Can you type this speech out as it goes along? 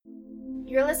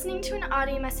You're listening to an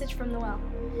audio message from The Well,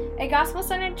 a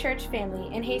gospel-centered church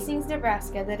family in Hastings,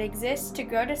 Nebraska that exists to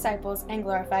grow disciples and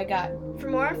glorify God. For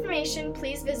more information,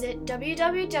 please visit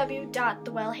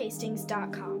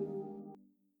www.thewellhastings.com.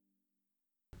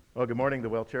 Well, good morning, The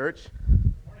Well Church.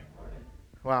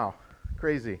 Wow,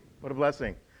 crazy. What a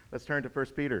blessing. Let's turn to 1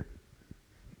 Peter.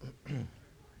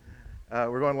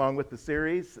 We're going along with the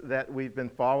series that we've been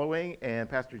following, and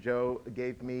Pastor Joe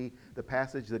gave me the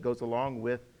passage that goes along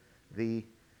with the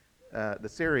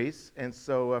series. And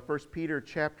so 1 Peter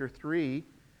chapter 3,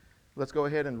 let's go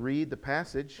ahead and read the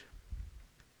passage.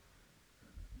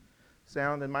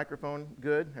 Sound and microphone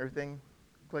good? Everything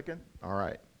clicking? All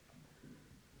right.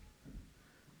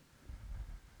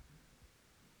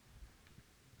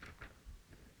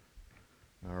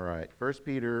 All right, 1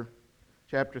 Peter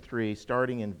chapter 3,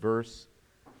 starting in verse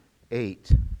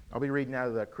 8. I'll be reading out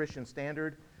of the Christian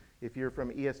Standard. If you're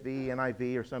from ESV,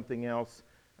 NIV, or something else,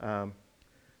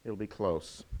 it'll be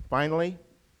close. Finally,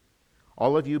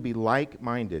 all of you be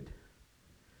like-minded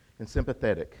and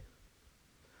sympathetic.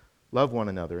 Love one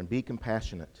another and be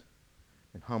compassionate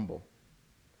and humble,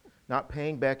 not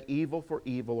paying back evil for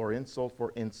evil or insult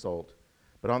for insult,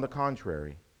 but on the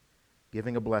contrary,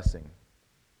 giving a blessing,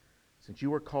 since you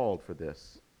were called for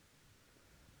this,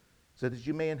 so that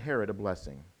you may inherit a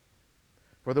blessing.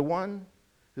 For the one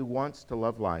who wants to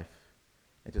love life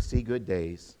and to see good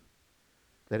days,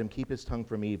 let him keep his tongue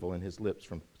from evil and his lips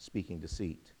from speaking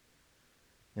deceit.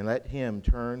 And let him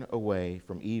turn away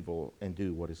from evil and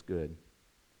do what is good.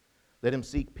 Let him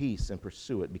seek peace and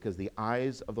pursue it, because the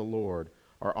eyes of the Lord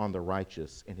are on the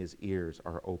righteous, and his ears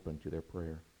are open to their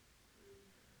prayer.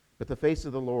 But the face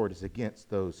of the Lord is against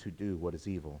those who do what is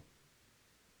evil.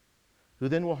 Who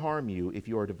then will harm you if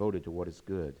you are devoted to what is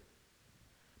good?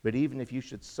 But even if you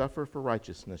should suffer for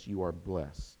righteousness, you are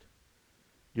blessed.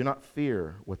 Do not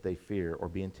fear what they fear or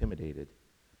be intimidated,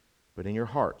 but in your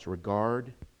hearts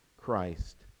regard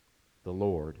Christ, the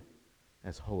Lord,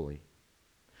 as holy,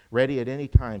 ready at any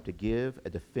time to give a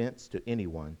defense to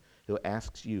anyone who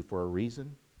asks you for a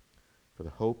reason for the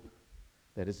hope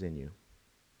that is in you.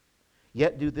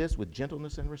 Yet do this with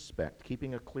gentleness and respect,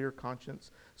 keeping a clear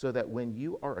conscience, so that when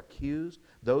you are accused,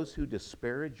 those who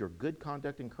disparage your good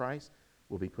conduct in Christ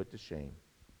will be put to shame.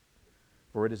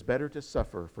 For it is better to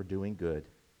suffer for doing good,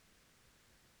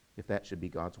 if that should be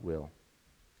God's will,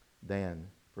 than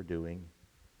for doing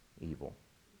evil.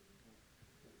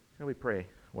 Shall we pray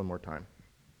one more time?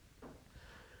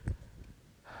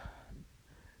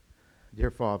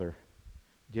 Dear Father,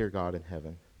 dear God in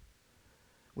heaven,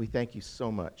 we thank you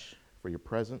so much for your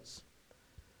presence.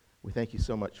 We thank you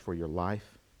so much for your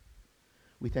life.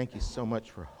 We thank you so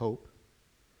much for hope.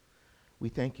 We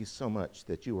thank you so much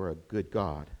that you are a good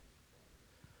God.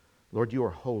 Lord, you are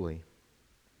holy,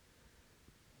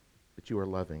 but you are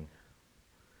loving.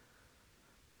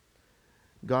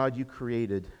 God, you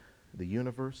created the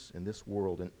universe and this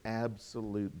world in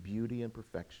absolute beauty and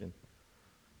perfection.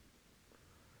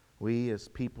 We as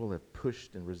people have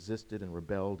pushed and resisted and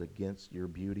rebelled against your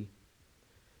beauty.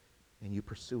 And you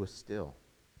pursue us still.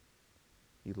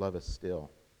 You love us still.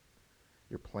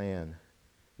 Your plan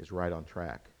is right on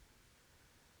track.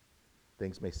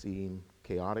 Things may seem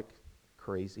chaotic,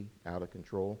 crazy, out of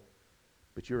control,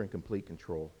 but you're in complete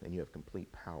control and you have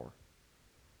complete power.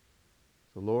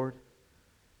 So Lord,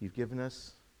 you've given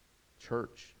us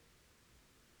church.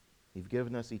 You've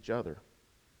given us each other.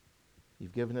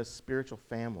 You've given us spiritual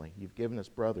family. You've given us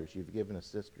brothers. You've given us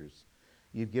sisters.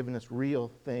 You've given us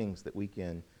real things that we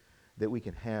can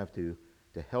have to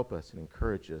help us and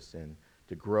encourage us and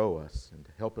to grow us and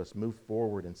to help us move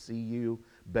forward and see you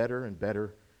better and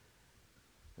better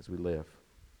as we live.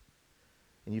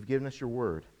 And you've given us your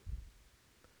word.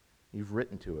 You've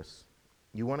written to us.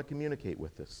 You want to communicate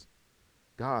with us.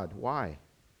 God, why?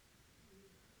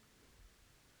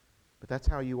 But that's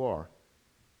how you are.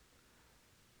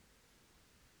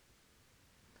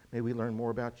 May we learn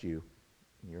more about you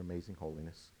and your amazing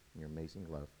holiness and your amazing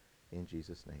love. In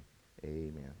Jesus' name.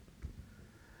 Amen.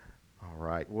 All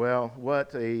right. Well,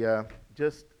 what a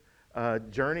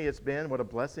journey it's been. What a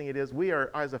blessing it is. We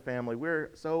are, as a family,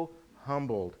 we're so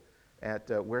humbled at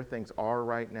where things are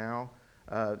right now.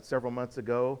 Several months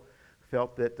ago,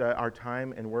 felt that our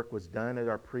time and work was done at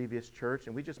our previous church,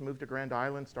 and we just moved to Grand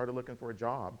Island, started looking for a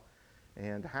job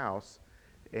and a house,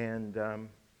 and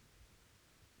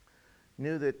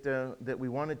knew that we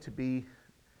wanted to be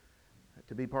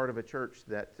part of a church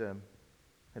that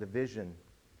had a vision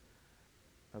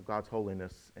of God's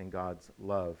holiness and God's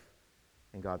love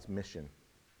and God's mission.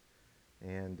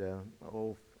 And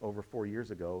over 4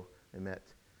 years ago, I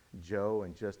met Joe,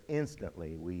 and just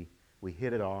instantly we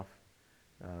hit it off.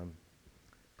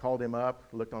 called him up,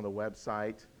 looked on the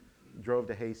website, drove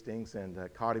to Hastings, and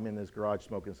caught him in his garage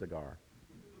smoking a cigar.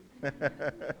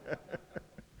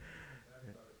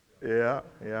 Yeah.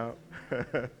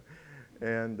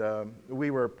 And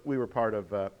we were part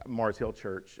of Mars Hill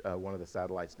Church, one of the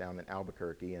satellites down in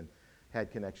Albuquerque, and had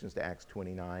connections to Acts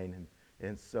 29.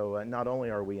 And so not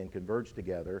only are we in Converge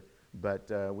together,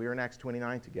 but we are in Acts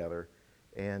 29 together,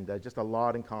 and just a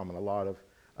lot in common, a lot of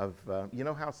you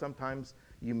know how sometimes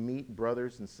you meet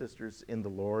brothers and sisters in the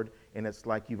Lord, and it's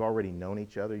like you've already known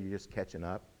each other, you're just catching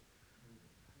up.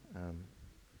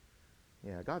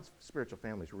 Yeah, God's spiritual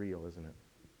family is real, isn't it?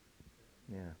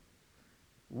 Yeah.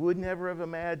 Would never have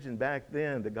imagined back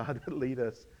then that God would lead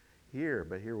us here,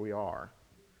 but here we are.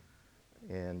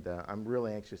 And I'm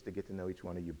really anxious to get to know each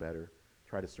one of you better,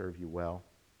 try to serve you well.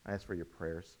 I ask for your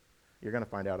prayers. You're going to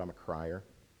find out I'm a crier.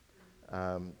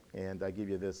 And I give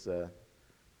you this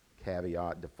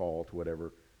caveat, default,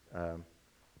 whatever. So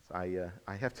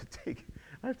I have to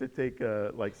take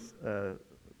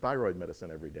thyroid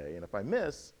medicine every day, and if I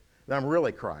miss, then I'm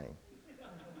really crying.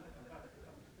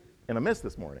 And I missed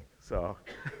this morning, so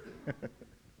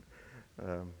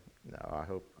no.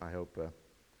 I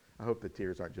hope the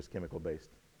tears aren't just chemical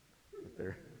based,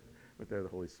 but they're the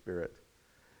Holy Spirit.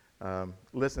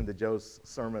 Listened to Joe's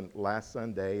sermon last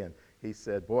Sunday, and he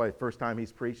said, boy, first time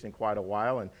he's preached in quite a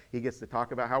while, and he gets to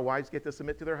talk about how wives get to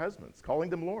submit to their husbands, calling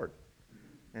them Lord,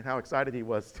 and how excited he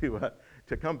was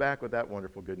to come back with that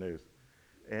wonderful good news.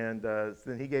 And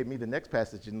then he gave me the next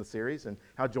passage in the series, and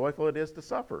how joyful it is to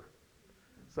suffer.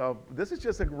 So this is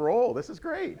just a roll. This is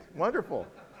great. Wonderful.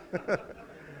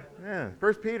 Man,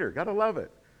 1 Peter, got to love it.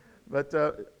 But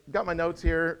got my notes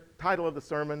here. Title of the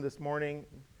sermon this morning.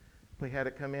 We had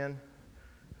it come in.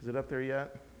 Is it up there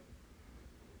yet?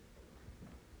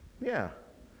 Yeah.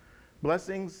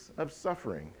 Blessings of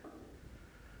Suffering.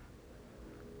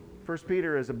 1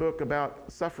 Peter is a book about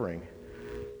suffering.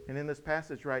 And in this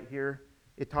passage right here,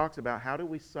 it talks about how do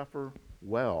we suffer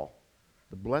well.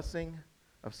 The blessing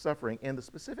of suffering. And the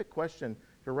specific question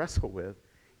to wrestle with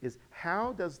is,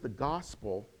 how does the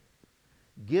gospel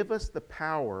give us the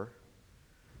power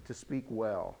to speak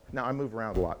well? Now, I move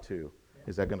around a lot too.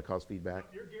 Is that going to cause feedback?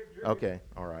 You're good. Okay,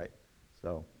 all right.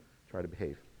 So, try to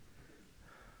behave.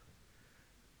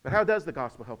 But how does the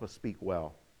gospel help us speak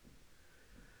well?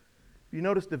 Have you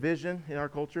noticed division in our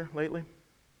culture lately?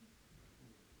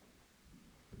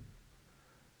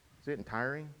 Is it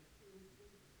tiring?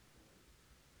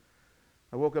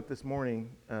 I woke up this morning,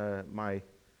 my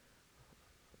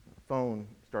phone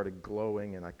started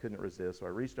glowing and I couldn't resist, so I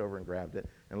reached over and grabbed it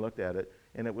and looked at it,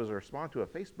 and it was a response to a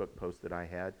Facebook post that I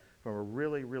had from a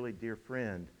really, really dear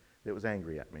friend that was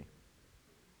angry at me.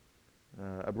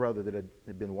 A brother that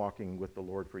had been walking with the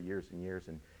Lord for years and years,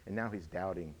 and now he's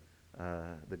doubting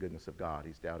the goodness of God.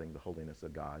 He's doubting the holiness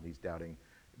of God. He's doubting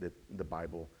that the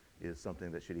Bible is something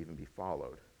that should even be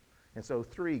followed. And so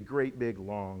 3 great big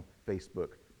long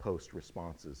Facebook post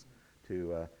responses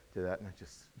to that, and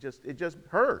it just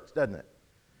hurts, doesn't it?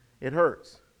 It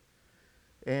hurts.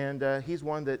 And he's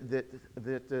one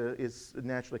that is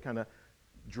naturally kind of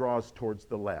draws towards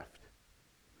the left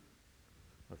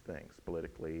of things,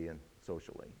 politically and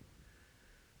socially.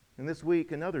 And this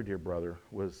week, another dear brother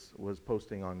was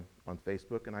posting on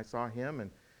Facebook, and I saw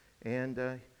him,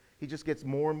 and he just gets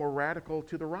more and more radical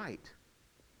to the right.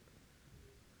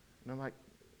 And I'm like,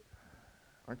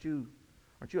 aren't you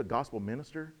a gospel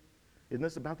minister? Isn't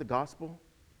this about the gospel?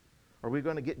 Are we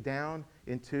going to get down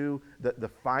into the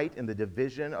fight and the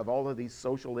division of all of these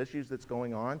social issues that's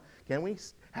going on?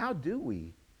 How do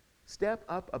we step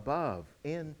up above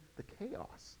in the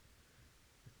chaos?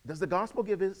 Does the gospel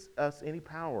give us any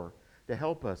power to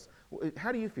help us?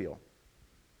 How do you feel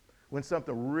when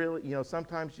something really,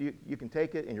 sometimes you can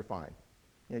take it and you're fine.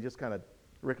 It just kind of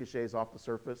ricochets off the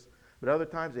surface. But other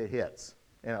times it hits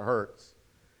and it hurts.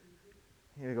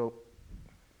 And you go,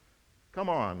 come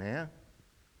on, man.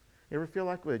 You ever feel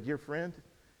like a dear friend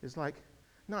is like,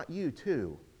 not you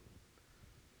too.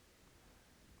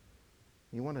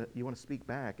 You want to speak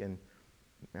back, and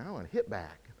I want to hit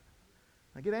back.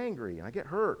 I get angry and I get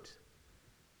hurt.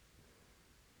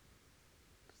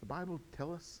 Does the Bible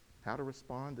tell us how to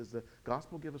respond? Does the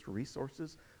gospel give us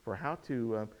resources for how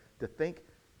to think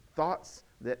thoughts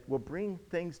that will bring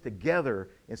things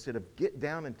together instead of get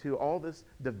down into all this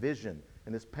division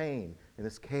and this pain and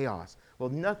this chaos? Well,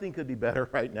 nothing could be better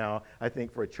right now, I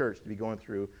think, for a church to be going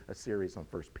through a series on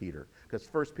 1 Peter. Because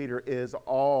 1 Peter is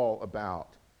all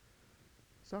about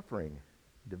suffering,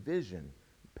 division,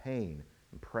 pain,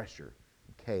 and pressure,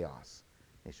 and chaos.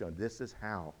 And showing this is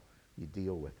how you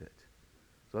deal with it.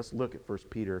 So let's look at 1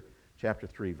 Peter chapter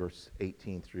 3, verse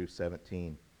 18 through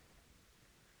 17.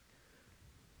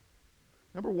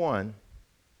 Number one,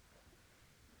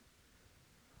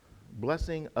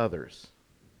 blessing others.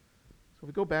 So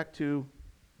we go back to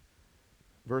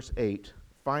verse 8.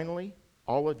 Finally,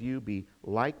 all of you be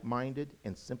like-minded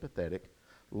and sympathetic,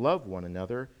 love one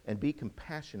another, and be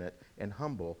compassionate and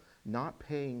humble, not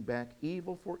paying back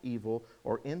evil for evil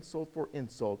or insult for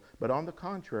insult, but on the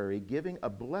contrary, giving a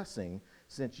blessing,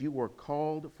 since you were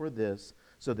called for this,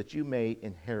 so that you may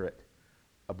inherit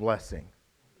a blessing.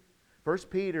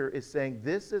 First Peter is saying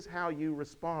this is how you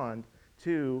respond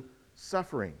to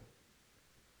suffering.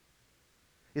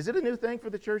 Is it a new thing for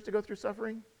the church to go through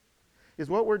suffering? Is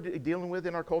what we're dealing with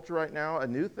in our culture right now a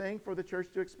new thing for the church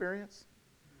to experience?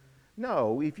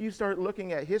 No. If you start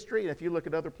looking at history, and if you look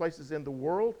at other places in the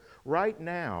world, right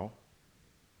now,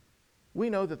 we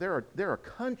know that there are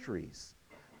countries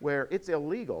where it's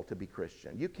illegal to be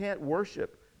Christian. You can't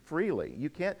worship freely. You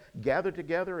can't gather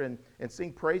together and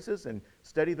sing praises and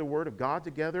study the Word of God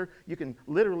together. You can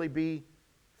literally be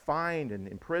fined and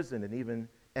imprisoned and even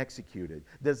executed.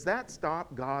 Does that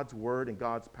stop God's Word and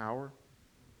God's power?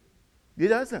 It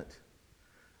doesn't.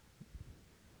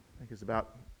 I think it's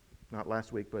about, not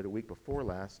last week, but a week before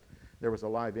last, there was a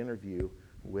live interview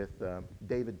with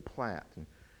David Platt. And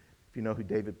if you know who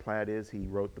David Platt is, he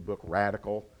wrote the book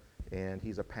Radical, and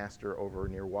he's a pastor over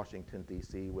near Washington,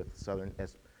 D.C. with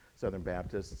Southern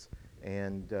Baptists.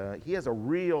 And he has a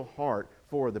real heart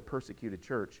for the persecuted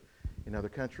church in other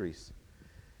countries.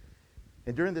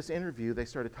 And during this interview, they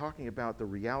started talking about the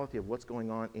reality of what's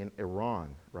going on in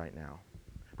Iran right now.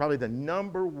 Probably the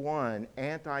number one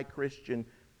anti-Christian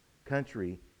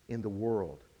country in the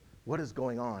world. What is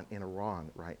going on in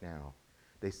Iran right now?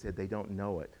 They said they don't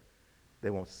know it. They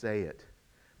won't say it.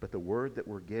 But the word that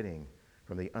we're getting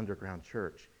from the underground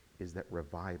church is that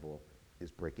revival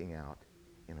is breaking out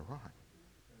in Iran.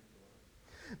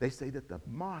 They say that the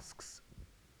mosques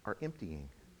are emptying.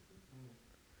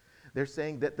 They're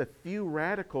saying that the few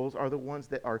radicals are the ones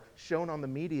that are shown on the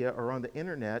media or on the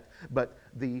internet, but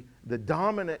the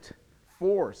dominant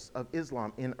force of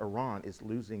Islam in Iran is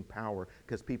losing power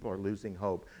because people are losing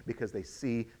hope because they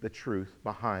see the truth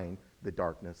behind the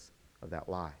darkness of that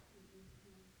lie.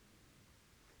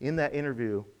 In that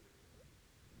interview,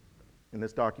 in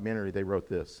this documentary, they wrote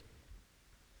this.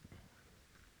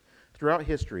 Throughout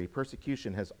history,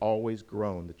 persecution has always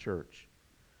grown the church.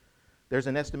 There's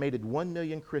an estimated 1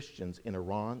 million Christians in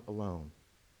Iran alone.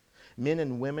 Men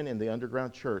and women in the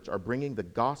underground church are bringing the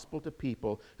gospel to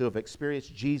people who have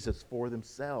experienced Jesus for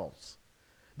themselves.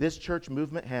 This church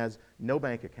movement has no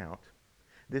bank account.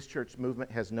 This church movement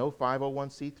has no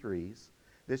 501c3s.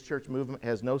 This church movement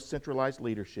has no centralized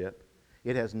leadership.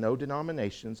 It has no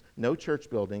denominations, no church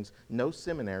buildings, no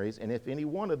seminaries, and if any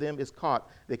one of them is caught,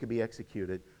 they could be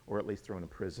executed or at least thrown in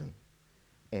prison.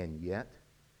 And yet,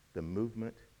 the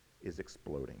movement is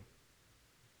exploding.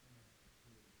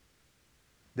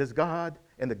 Does God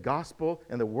and the gospel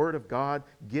and the word of God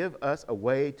give us a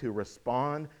way to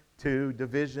respond to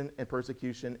division and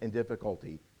persecution and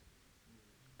difficulty?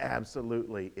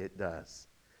 Absolutely it does.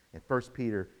 And 1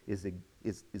 Peter is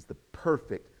the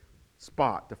perfect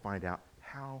spot to find out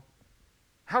how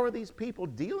are these people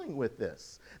dealing with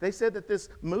this? They said that this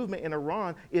movement in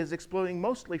Iran is exploding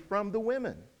mostly from the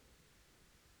women.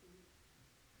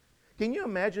 Can you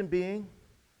imagine being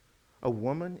a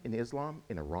woman in Islam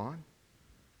in Iran?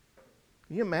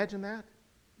 Can you imagine that?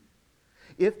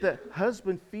 If the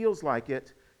husband feels like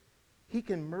it, he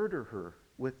can murder her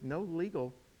with no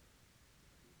legal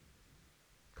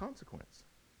consequence.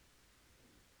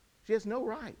 She has no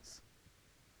rights.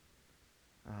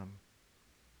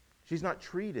 She's not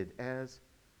treated as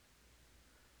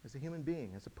a human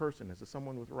being, as a person, as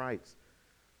someone with rights.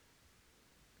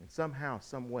 And somehow,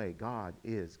 some way, God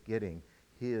is getting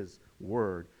his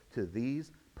word to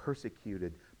these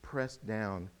persecuted, pressed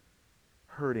down,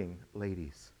 hurting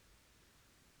ladies.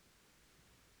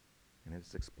 And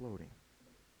it's exploding.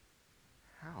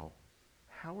 How?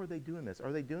 How are they doing this?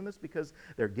 Are they doing this because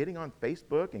they're getting on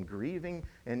Facebook and grieving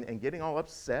and getting all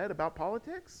upset about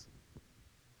politics?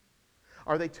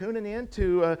 Are they tuning in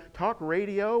to talk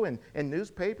radio and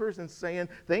newspapers and saying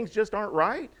things just aren't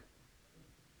right?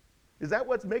 Is that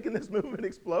what's making this movement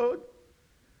explode?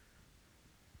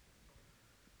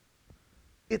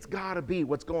 It's got to be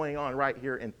what's going on right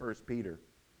here in 1 Peter.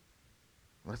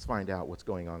 Let's find out what's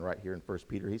going on right here in 1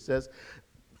 Peter. He says,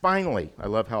 finally, I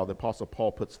love how the Apostle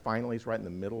Paul puts finallys right in the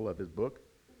middle of his book.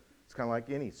 It's kind of like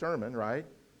any sermon, right?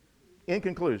 In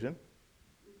conclusion,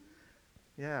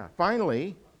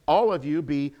 finally, all of you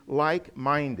be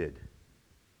like-minded.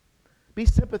 Be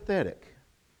sympathetic.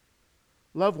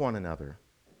 Love one another.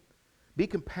 Be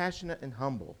compassionate and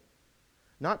humble,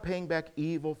 not paying back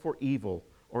evil for evil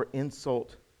or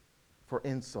insult for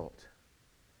insult.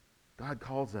 God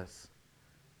calls us.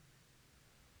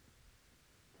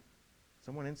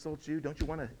 Someone insults you, don't you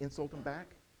want to insult them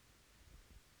back?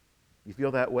 You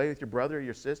feel that way with your brother or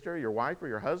your sister or your wife or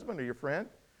your husband or your friend?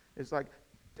 It's like,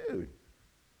 dude,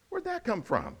 where'd that come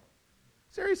from?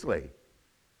 Seriously.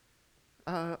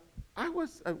 I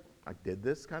did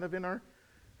this kind of in our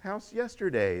house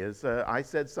yesterday. I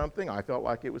said something, I felt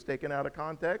like it was taken out of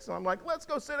context, and I'm like, let's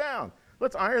go sit down.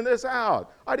 Let's iron this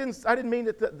out. I didn't mean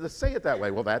to say it that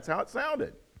way. Well, that's how it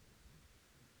sounded.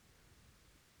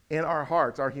 In our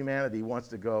hearts, our humanity wants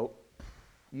to go,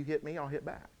 you hit me, I'll hit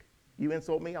back. You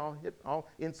insult me, I'll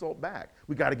insult back.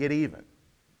 We got to get even.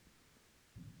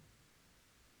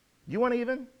 You want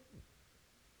even?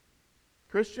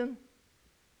 Christian?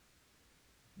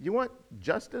 You want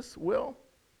justice, Will?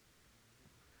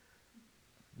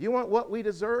 You want what we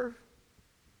deserve?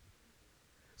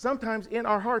 Sometimes in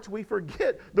our hearts we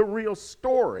forget the real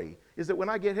story is that when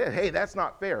I get hit, hey, that's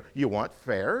not fair. You want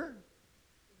fair?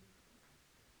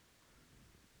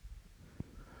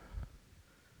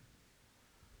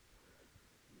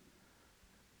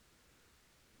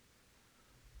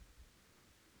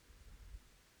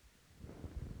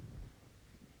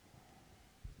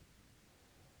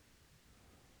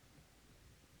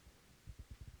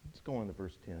 Let's go on to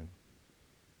verse 10.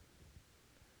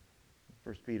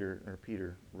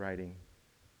 Peter writing,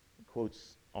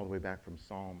 quotes all the way back from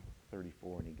Psalm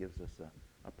 34, and he gives us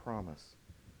a promise.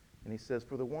 And he says,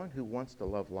 for the one who wants to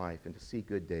love life and to see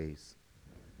good days,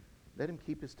 let him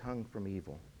keep his tongue from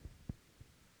evil.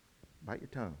 Bite your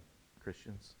tongue,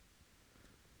 Christians.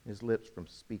 His lips from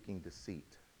speaking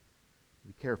deceit.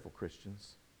 Be careful,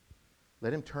 Christians.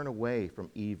 Let him turn away from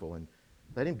evil and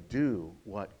let him do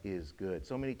what is good.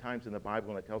 So many times in the Bible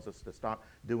when it tells us to stop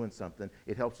doing something,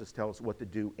 it helps us tell us what to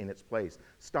do in its place.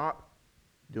 Stop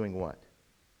doing what?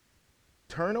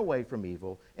 Turn away from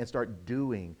evil and start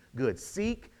doing good.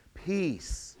 Seek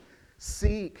peace.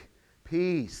 Seek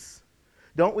peace.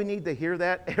 Don't we need to hear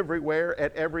that everywhere,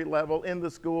 at every level, in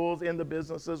the schools, in the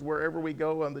businesses, wherever we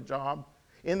go on the job,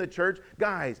 in the church?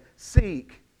 Guys,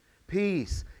 seek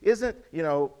peace.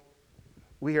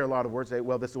 We hear a lot of words say,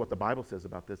 well, this is what the Bible says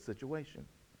about this situation.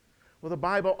 Well, the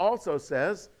Bible also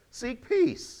says, seek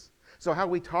peace. So how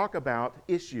we talk about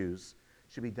issues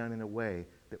should be done in a way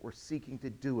that we're seeking to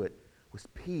do it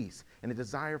with peace and a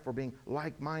desire for being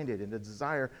like-minded and a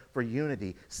desire for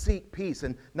unity. Seek peace.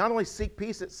 And not only seek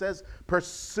peace, it says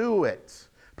pursue it.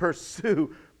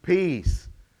 Pursue peace.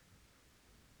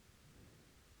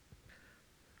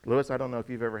 Louis, I don't know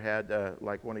if you've ever had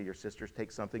like one of your sisters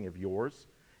take something of yours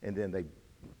and then they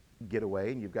get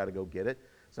away and you've got to go get it.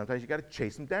 Sometimes you got to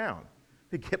chase them down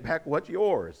to get back what's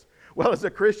yours. Well, as a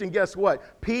Christian, guess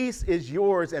what? Peace is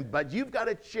yours, but you've got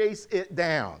to chase it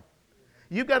down.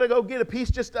 You've got to go get it.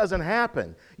 Peace just doesn't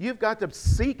happen. You've got to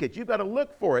seek it. You've got to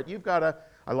look for it.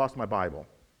 I lost my Bible.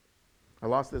 I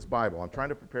lost this Bible. I'm trying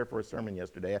to prepare for a sermon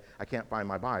yesterday. I can't find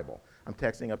my Bible. I'm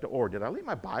texting up to Ord. Did I leave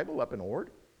my Bible up in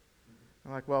Ord?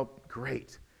 I'm like, well,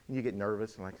 great. And you get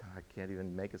nervous. I'm like, I can't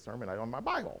even make a sermon. I don't have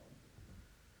my Bible.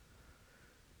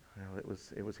 Well,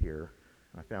 it was here.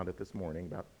 I found it this morning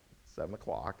about 7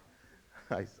 o'clock.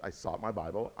 I sought my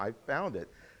Bible. I found it.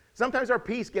 Sometimes our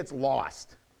peace gets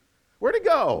lost. Where'd it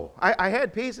go? I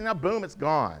had peace, and now, boom, it's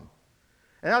gone.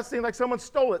 And now it seems like someone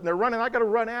stole it, and they're running. I got to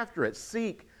run after it.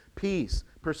 Seek peace.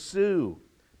 Pursue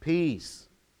peace.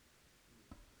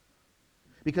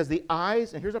 Because the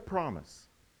eyes, and here's a promise.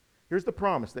 Here's the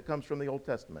promise that comes from the Old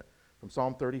Testament, from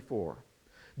Psalm 34.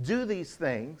 Do these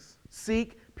things.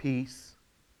 Seek peace.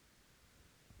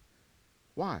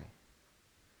 Why?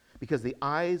 Because the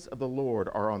eyes of the Lord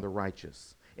are on the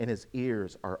righteous, and his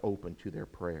ears are open to their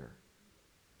prayer.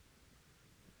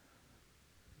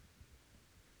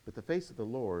 But the face of the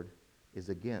Lord is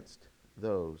against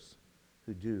those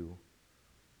who do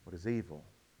what is evil.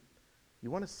 You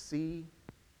want to see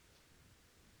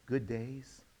good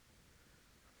days?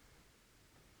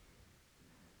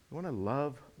 You want to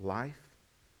love life?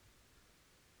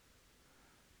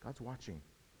 God's watching.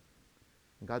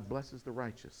 And God blesses the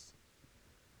righteous.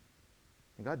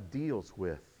 And God deals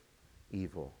with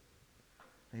evil.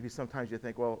 Maybe sometimes you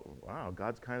think, well, wow,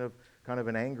 God's kind of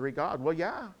an angry God. Well,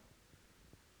 yeah.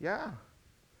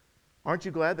 Aren't you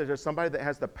glad that there's somebody that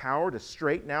has the power to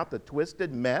straighten out the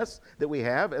twisted mess that we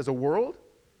have as a world?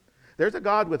 There's a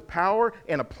God with power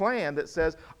and a plan that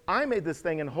says, I made this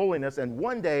thing in holiness, and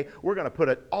one day we're going to put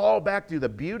it all back to the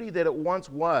beauty that it once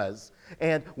was.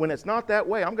 And when it's not that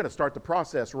way, I'm going to start the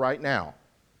process right now.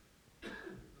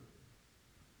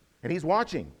 And he's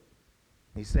watching.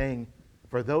 He's saying,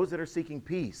 for those that are seeking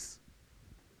peace,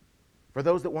 for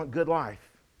those that want good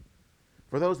life,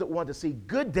 For those that want to see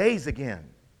good days again.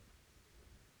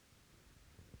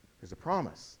 There's a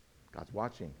promise. God's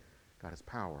watching. God has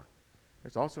power.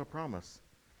 There's also a promise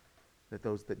that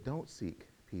those that don't seek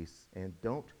peace and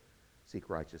don't seek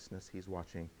righteousness, he's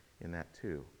watching in that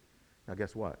too. Now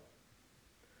guess what?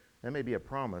 That may be a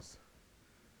promise,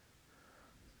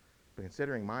 but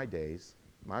considering my days,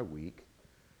 my week,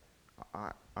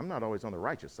 I'm not always on the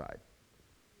righteous side.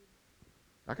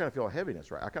 I kind of feel a heaviness,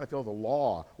 right? I kind of feel the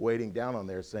law weighting down on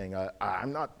there saying,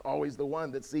 I'm not always the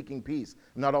one that's seeking peace.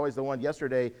 I'm not always the one.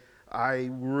 Yesterday, I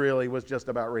really was just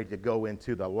about ready to go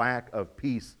into the lack of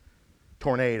peace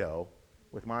tornado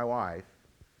with my wife.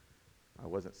 I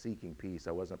wasn't seeking peace.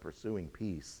 I wasn't pursuing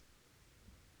peace.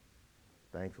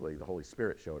 Thankfully, the Holy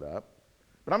Spirit showed up.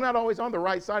 But I'm not always on the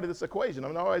right side of this equation.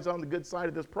 I'm not always on the good side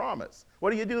of this promise. What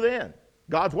do you do then?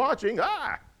 God's watching.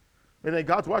 And then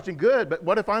God's watching good, but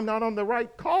what if I'm not on the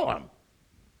right column?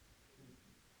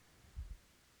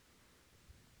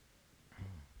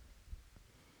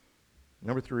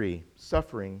 Number 3,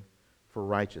 suffering for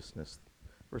righteousness.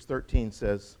 Verse 13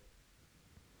 says,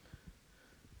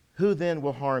 who then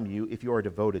will harm you if you are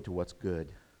devoted to what's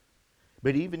good?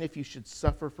 But even if you should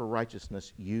suffer for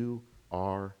righteousness, you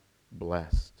are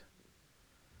blessed.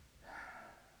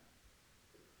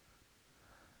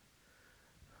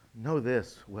 Know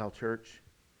this, well, church.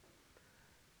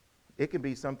 It can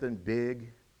be something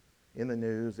big in the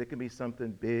news. It can be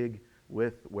something big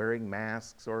with wearing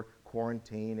masks or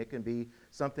quarantine. It can be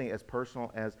something as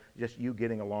personal as just you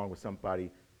getting along with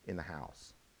somebody in the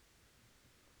house.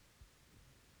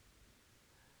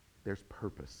 There's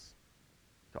purpose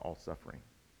to all suffering.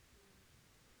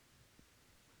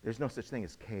 There's no such thing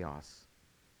as chaos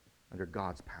under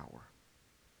God's power.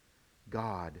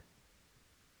 God,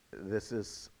 this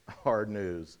is hard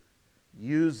news,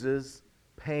 uses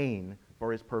pain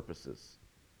for his purposes.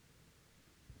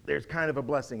 There's kind of a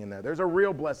blessing in there. There's a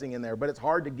real blessing in there, but it's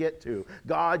hard to get to.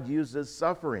 God uses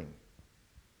suffering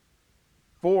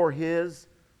for his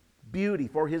beauty,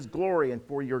 for his glory, and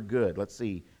for your good. Let's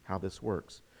see how this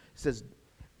works. It says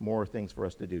more things for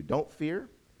us to do. Don't fear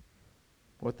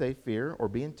what they fear or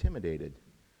be intimidated.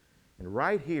 And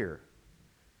right here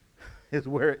is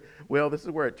where this is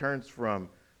where it turns from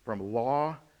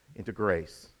law into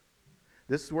grace.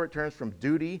 This is where it turns from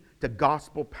duty to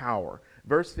gospel power.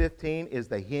 Verse 15 is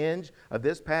the hinge of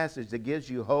this passage that gives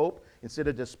you hope instead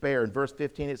of despair. In verse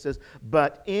 15 it says,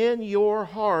 but in your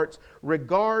hearts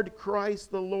regard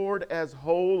Christ the Lord as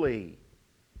holy.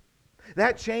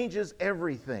 That changes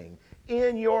everything.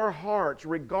 In your hearts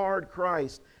regard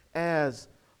Christ as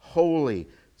holy.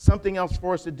 Something else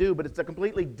for us to do, but it's a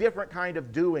completely different kind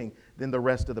of doing than the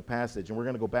rest of the passage. And we're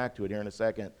going to go back to it here in a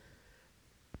second.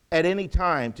 At any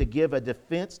time to give a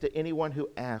defense to anyone who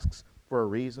asks for a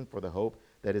reason for the hope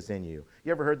that is in you.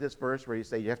 You ever heard this verse where you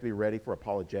say you have to be ready for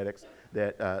apologetics,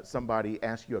 that somebody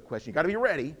asks you a question? You got to be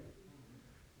ready.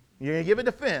 You're going to give a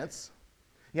defense.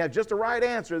 You have just a right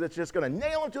answer that's just going to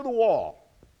nail them to the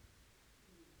wall.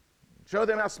 Show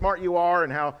them how smart you are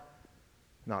and how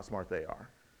not smart they are.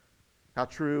 How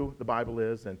true the Bible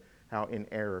is and how in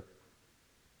error.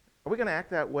 Are we going to act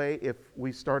that way if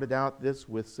we started out this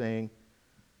with saying,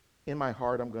 in my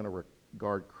heart I'm going to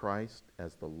regard Christ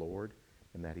as the Lord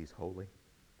and that he's holy?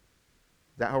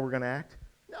 Is that how we're going to act?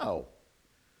 No.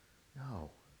 It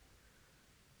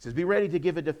says, be ready to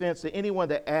give a defense to anyone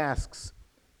that asks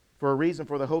for a reason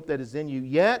for the hope that is in you,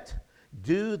 yet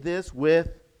do this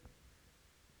with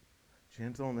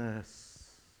gentleness.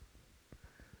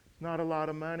 Not a lot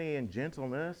of money in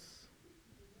gentleness.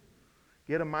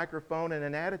 Get a microphone and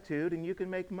an attitude and you can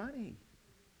make money.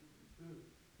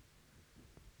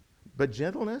 But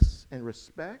gentleness and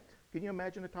respect, can you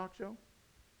imagine a talk show?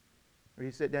 Where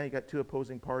you sit down, you got two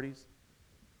opposing parties,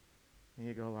 and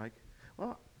you go like,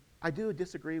 well, I do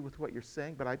disagree with what you're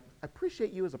saying, but I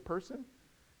appreciate you as a person,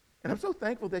 and I'm so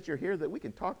thankful that you're here that we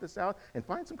can talk this out and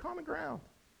find some common ground.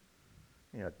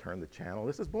 You know, turn the channel.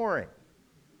 This is boring.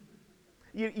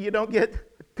 You don't get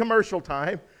commercial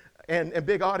time and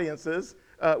big audiences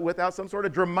without some sort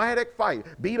of dramatic fight.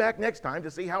 Be back next time to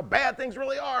see how bad things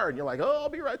really are. And you're like, oh, I'll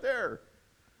be right there.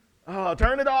 Oh,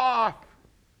 turn it off.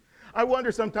 I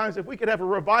wonder sometimes if we could have a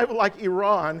revival like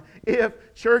Iran,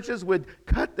 if churches would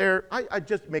cut I'd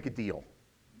just make a deal.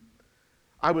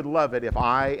 I would love it if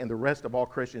I and the rest of all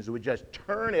Christians would just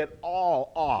turn it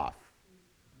all off.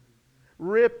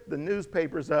 Rip the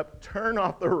newspapers up, turn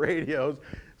off the radios,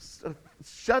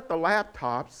 shut the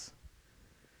laptops,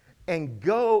 and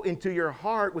go into your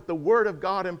heart with the Word of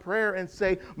God in prayer and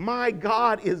say, my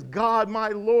God is God, my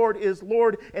Lord is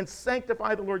Lord, and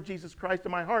sanctify the Lord Jesus Christ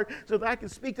in my heart so that I can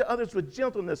speak to others with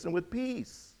gentleness and with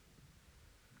peace.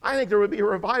 I think there would be a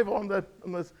revival on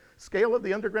the scale of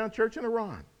the underground church in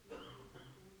Iran.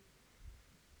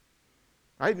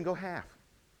 I even go half.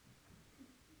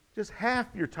 Just half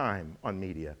your time on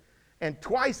media and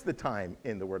twice the time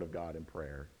in the Word of God and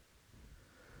prayer.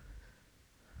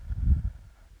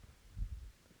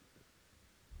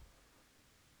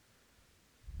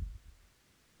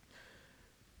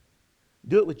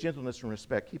 Do it with gentleness and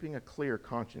respect, keeping a clear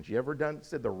conscience. You ever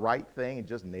said the right thing and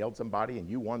just nailed somebody and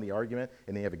you won the argument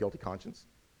and then you have a guilty conscience?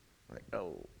 Like,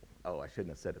 oh, I shouldn't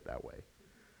have said it that way.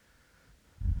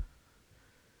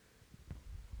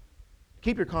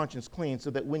 Keep your conscience clean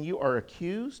so that when you are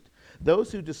accused,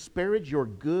 those who disparage your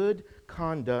good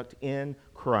conduct in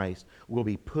Christ will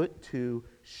be put to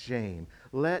shame.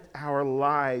 Let our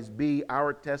lives be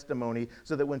our testimony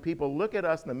so that when people look at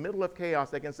us in the middle of chaos,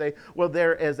 they can say, well,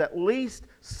 there is at least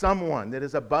someone that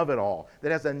is above it all,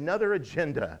 that has another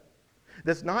agenda,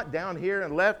 that's not down here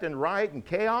and left and right and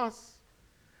chaos,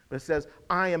 but says,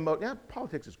 I am...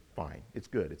 politics is fine. It's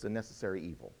good. It's a necessary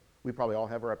evil. We probably all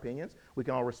have our opinions. We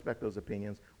can all respect those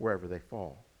opinions wherever they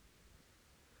fall.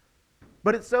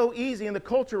 But it's so easy in the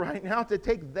culture right now to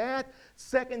take that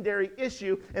secondary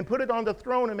issue and put it on the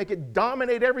throne and make it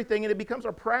dominate everything, and it becomes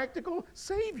our practical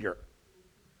savior.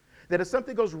 That if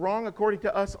something goes wrong according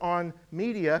to us on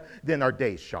media, then our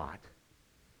day's shot.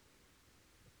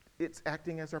 It's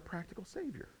acting as our practical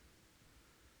savior.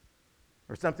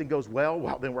 Or something goes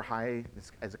well, then we're high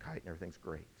as a kite and everything's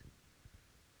great.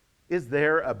 Is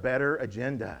there a better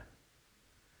agenda?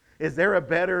 Is there a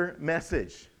better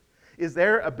message? Is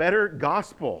there a better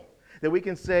gospel that we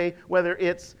can say, whether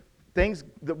it's things,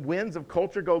 the winds of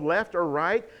culture go left or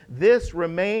right, this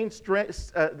remains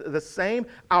the same.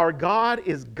 Our God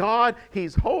is God.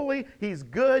 He's holy. He's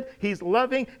good. He's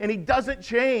loving. And He doesn't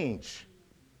change.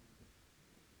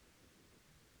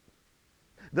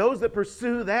 Those that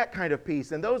pursue that kind of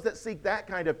peace and those that seek that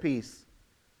kind of peace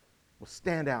will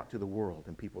stand out to the world,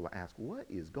 and people will ask, what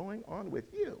is going on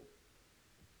with you?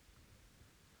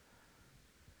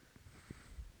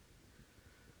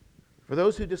 For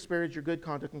those who disparage your good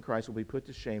conduct in Christ will be put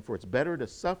to shame, for it's better to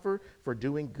suffer for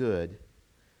doing good,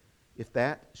 if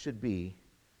that should be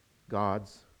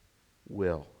God's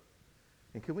will.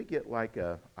 And can we get like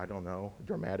a,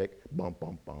 dramatic bum,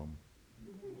 bum, bum?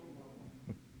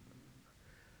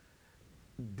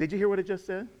 Did you hear what it just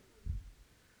said?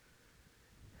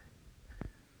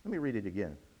 Let me read it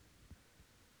again.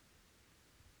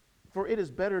 For it is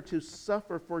better to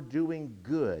suffer for doing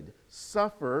good.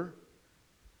 Suffer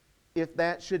if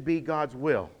that should be God's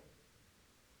will.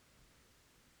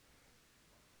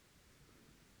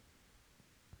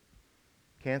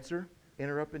 Cancer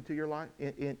enter into your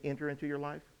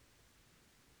life.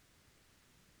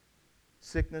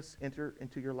 Sickness enter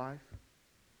into your life.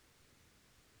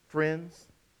 Friends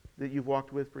that you've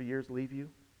walked with for years leave you.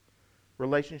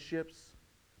 Relationships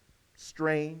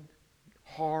strained,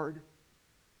 hard,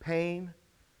 pain,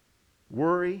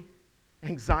 worry,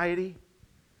 anxiety.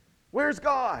 Where's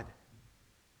God?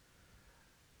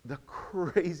 The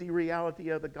crazy reality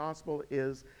of the gospel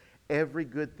is every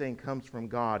good thing comes from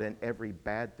God, and every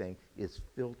bad thing is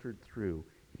filtered through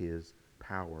His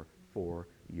power for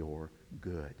your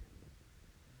good.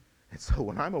 And so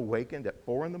when I'm awakened at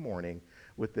 4 a.m.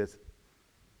 with this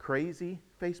crazy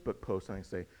Facebook post, I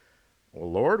say, well,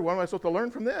 Lord, what am I supposed to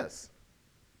learn from this?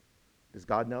 Does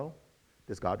God know?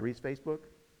 Does God read Facebook?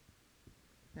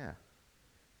 Yeah.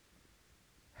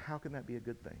 How can that be a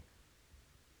good thing?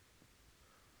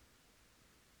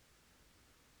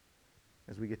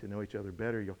 As we get to know each other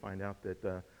better, you'll find out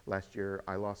that last year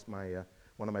I lost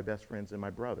one of my best friends and my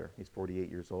brother. He's 48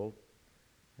 years old.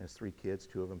 He has 3 kids,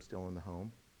 2 of them still in the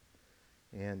home.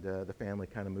 And the family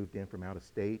kind of moved in from out of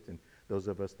state, and those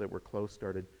of us that were close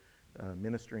started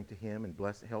ministering to him and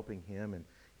helping him. And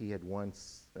he had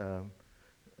once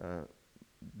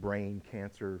brain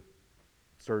cancer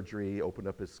surgery, opened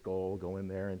up his skull, go in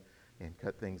there and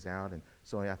cut things out. And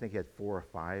so I think he had 4 or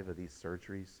 5 of these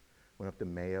surgeries. Went up to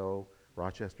Mayo,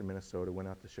 Rochester, Minnesota, went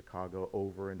out to Chicago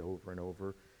over and over and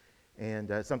over.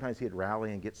 And sometimes he'd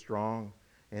rally and get strong,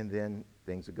 and then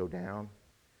things would go down.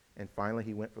 And finally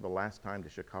he went for the last time to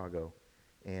Chicago,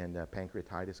 and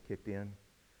pancreatitis kicked in.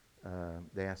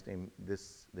 They asked him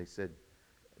this, they said,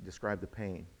 describe the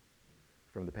pain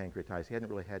from the pancreatitis. He hadn't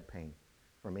really had pain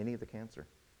from any of the cancer.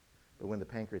 But when the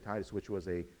pancreatitis, which was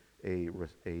a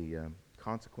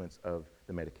consequence of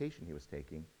the medication he was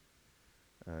taking,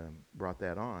 brought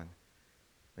that on,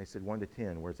 they said, 1 to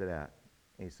 10, where's it at?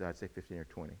 And he said, I'd say 15 or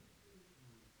 20.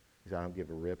 He said, I don't give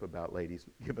a rip about ladies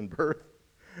giving birth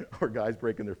or guys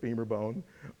breaking their femur bone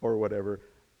or whatever.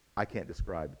 I can't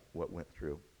describe what went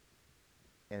through.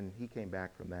 And he came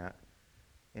back from that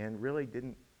and really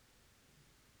didn't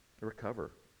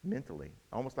recover mentally,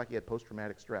 almost like he had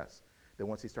post-traumatic stress. That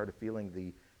once he started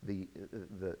feeling the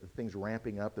things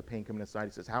ramping up, the pain coming inside,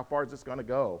 he says, how far is this going to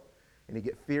go? And he'd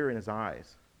get fear in his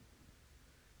eyes.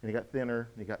 And he got thinner,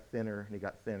 and he got thinner, and he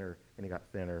got thinner, and he got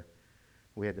thinner.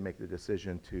 We had to make the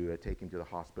decision to take him to the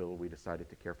hospital. We decided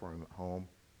to care for him at home.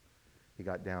 He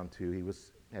got down to,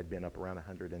 had been up around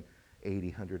 180,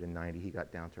 190. He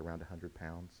got down to around 100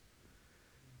 pounds.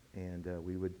 And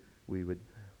we would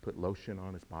put lotion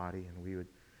on his body, and we would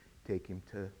take him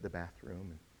to the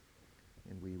bathroom,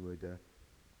 and we would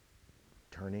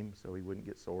turn him so he wouldn't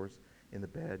get sores in the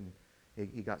bed. And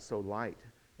he got so light,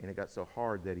 and it got so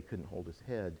hard that he couldn't hold his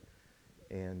head,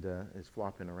 and is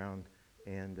flopping around.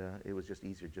 And it was just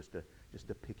easier just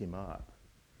to pick him up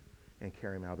and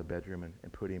carry him out of the bedroom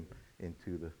and put him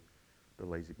into the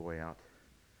lazy boy out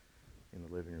in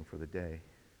the living room for the day.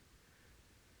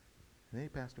 And then he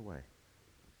passed away.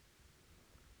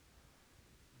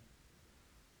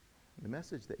 The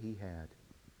message that he had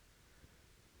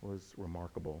was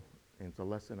remarkable, and it's a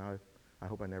lesson I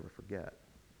hope I never forget.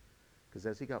 Because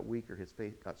as he got weaker, his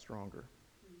faith got stronger.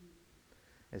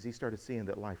 As he started seeing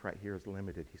that life right here is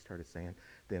limited, he started saying,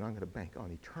 then I'm going to bank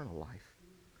on eternal life.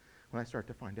 When I start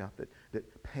to find out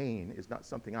that pain is not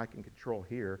something I can control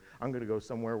here, I'm going to go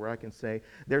somewhere where I can say,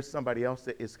 there's somebody else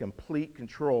that is complete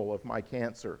control of my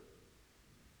cancer.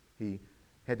 He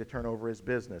had to turn over his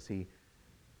business. He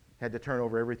had to turn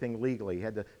over everything legally. He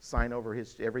had to sign over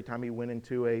every time he went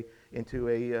into a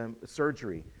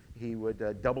surgery. He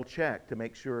would double check to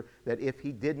make sure that if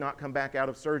he did not come back out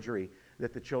of surgery,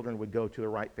 that the children would go to the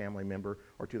right family member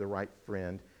or to the right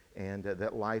friend, and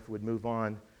that life would move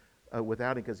on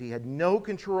without him, because he had no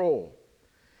control.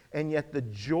 And yet the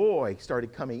joy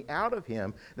started coming out of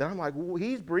him that I'm like, well,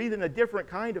 he's breathing a different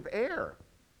kind of air.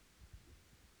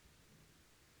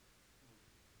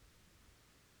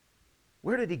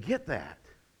 Where did he get that?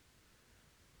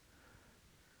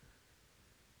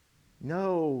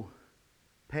 No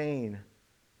pain,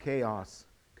 chaos,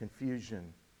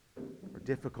 confusion, or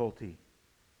difficulty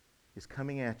is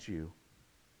coming at you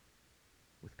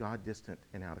with God distant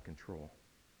and out of control.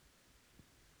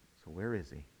 So where is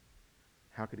he?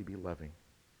 How could he be loving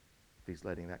if he's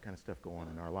letting that kind of stuff go on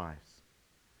in our lives?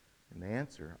 And the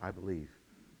answer, I believe,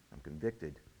 I'm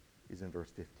convicted, is in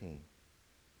verse 15. And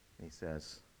he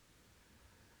says,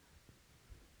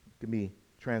 it can be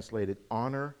translated,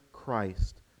 honor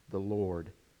Christ the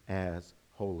Lord as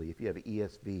holy. If you have an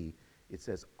ESV, it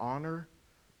says, honor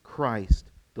Christ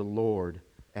the Lord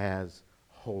as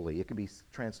holy. It can be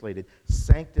translated,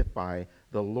 sanctify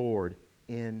the Lord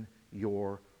in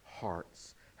your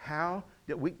hearts. How?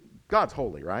 God's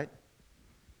holy, right?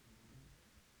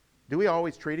 Do we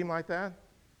always treat him like that?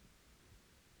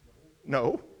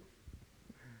 No.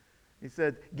 He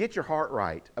said, get your heart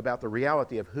right about the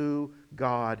reality of who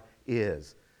God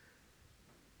is.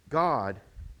 God,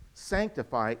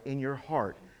 sanctify in your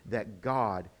heart that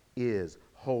God is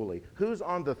holy. Who's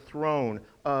on the throne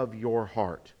of your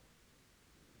heart?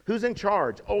 Who's in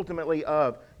charge ultimately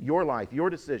of your life, your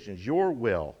decisions, your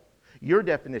will, your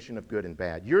definition of good and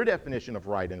bad, your definition of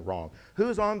right and wrong?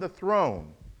 Who's on the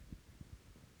throne?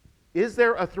 Is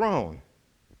there a throne?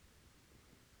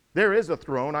 There is a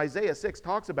throne. Isaiah 6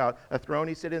 talks about a throne.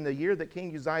 He said, in the year that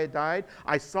King Uzziah died,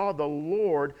 I saw the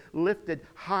Lord lifted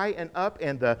high and up,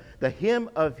 and the hem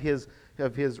of his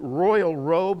royal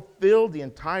robe filled the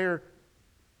entire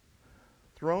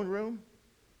throne room.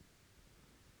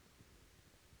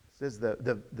 It says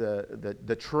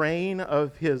the train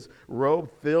of his robe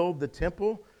filled the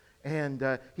temple.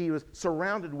 And he was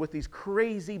surrounded with these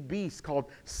crazy beasts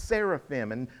called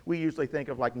seraphim. And we usually think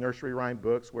of like nursery rhyme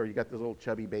books where you got this little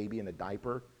chubby baby in a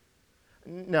diaper.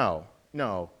 No.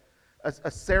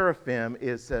 A seraphim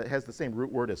has the same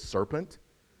root word as serpent.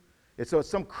 And so it's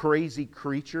some crazy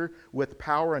creature with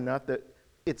power enough that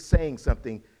it's saying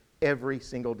something every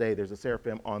single day. There's a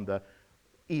seraphim on the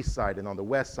east side and on the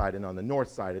west side and on the north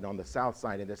side and on the south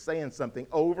side, and they're saying something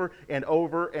over and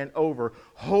over and over.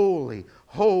 Holy,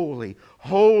 holy,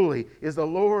 holy is the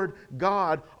Lord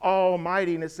God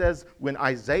Almighty. And it says when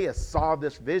Isaiah saw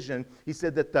this vision, he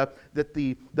said that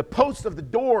the posts of the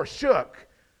door shook.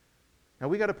 Now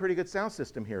we got a pretty good sound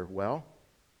system here. Well,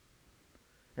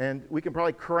 and we can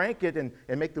probably crank it and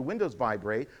make the windows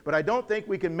vibrate, but I don't think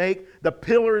we can make the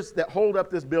pillars that hold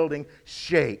up this building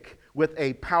shake with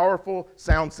a powerful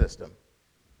sound system.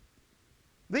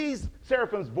 These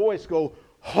seraphim's voice go,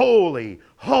 holy,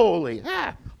 holy,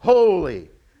 holy.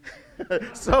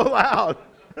 So loud.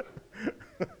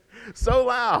 So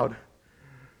loud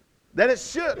that it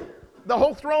shook The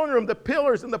whole throne room, the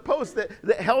pillars and the posts that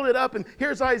held it up. And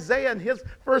here's Isaiah, and his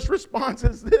first response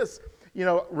is this. You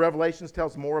know, Revelations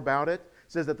tells more about it.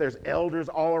 It says that there's elders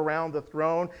all around the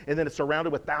throne, and then it's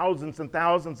surrounded with thousands and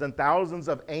thousands and thousands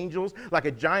of angels, like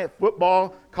a giant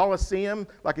football coliseum,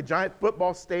 like a giant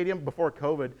football stadium. Before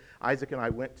COVID, Isaac and I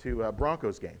went to a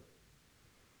Broncos game.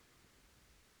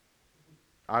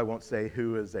 I won't say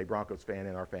who is a Broncos fan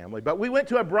in our family, but we went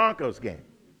to a Broncos game.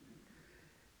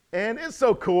 And it's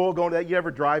so cool going to that. You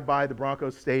ever drive by the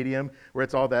Broncos stadium where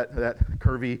it's all that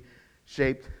curvy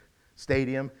shaped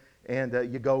stadium? And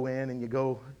you go in and you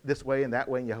go this way and that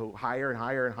way and you go higher and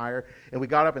higher and higher. And we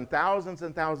got up and thousands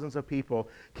of people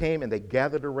came and they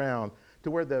gathered around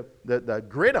to where the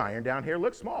gridiron down here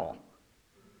looked small.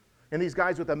 And these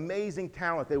guys with amazing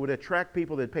talent, they would attract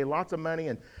people. They'd pay lots of money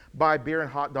and buy beer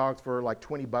and hot dogs for like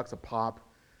 $20 a pop,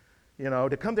 you know,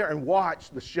 to come there and watch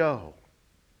the show.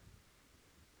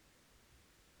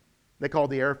 They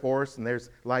called the Air Force, and there's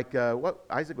like, what,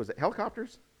 Isaac, was it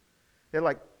helicopters? They had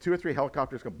like 2 or 3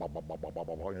 helicopters go, bah, bah, bah, bah, bah,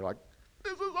 bah, bah, and you're like,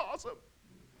 this is awesome.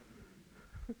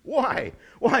 Why?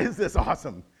 Why is this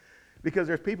awesome? Because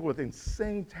there's people with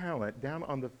insane talent down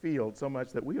on the field so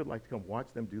much that we would like to come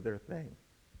watch them do their thing.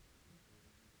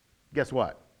 Guess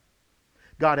what?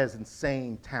 God has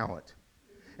insane talent.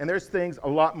 And there's things a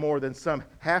lot more than some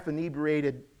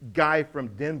half-inebriated guy from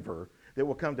Denver that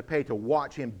will come to pay to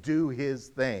watch him do his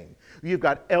thing. You've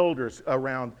got elders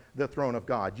around the throne of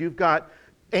God. You've got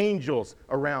angels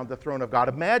around the throne of God.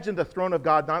 Imagine the throne of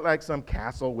God not like some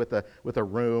castle with a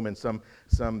room and some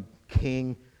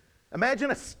king.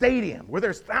 Imagine a stadium where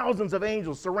there's thousands of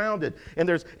angels surrounded and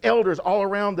there's elders all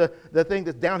around the thing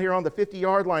that's down here on the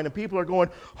 50-yard line, and people are going,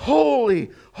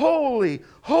 holy, holy,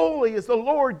 holy is the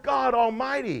Lord God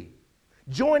Almighty,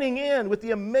 joining in with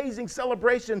the amazing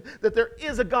celebration that there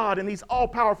is a God and He's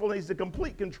all-powerful and He's in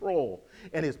complete control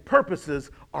and His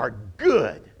purposes are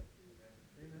good.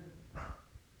 Amen.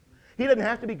 He doesn't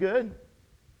have to be good.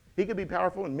 He could be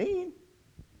powerful and mean,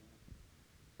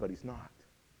 but He's not.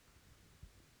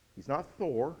 He's not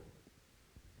Thor.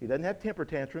 He doesn't have temper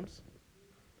tantrums.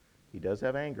 He does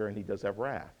have anger and He does have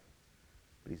wrath,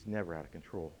 but He's never out of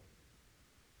control.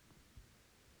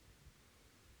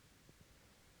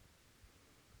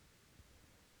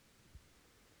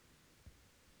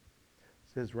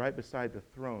 It says right beside the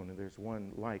throne, and there's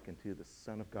one like unto the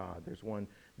Son of God. There's one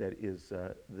that is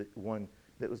the one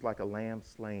that was like a lamb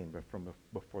slain, but from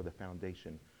before the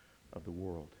foundation of the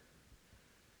world.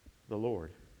 The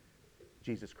Lord,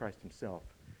 Jesus Christ Himself,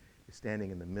 is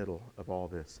standing in the middle of all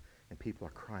this, and people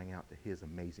are crying out to His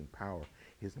amazing power,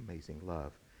 His amazing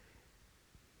love.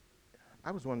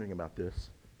 I was wondering about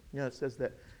this. You know, it says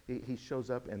that he shows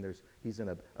up and he's in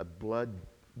a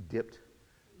blood-dipped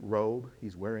robe.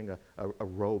 He's wearing a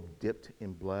robe dipped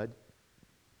in blood.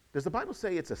 Does the Bible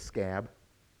say it's a scab?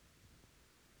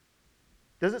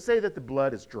 Does it say that the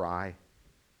blood is dry?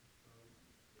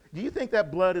 Do you think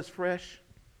that blood is fresh?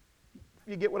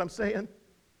 You get what I'm saying?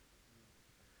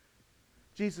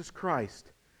 Jesus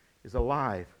Christ is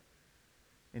alive,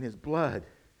 and His blood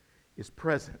is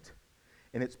present,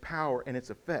 and its power and its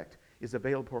effect is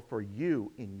available for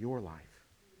you in your life.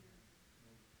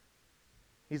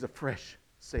 He's a fresh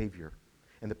Savior,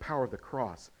 and the power of the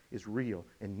cross is real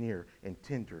and near and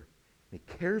tender, and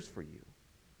He cares for you.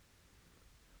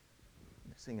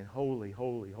 They're singing, holy,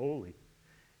 holy, holy.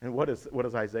 And what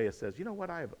does Isaiah says? You know what?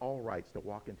 I have all rights to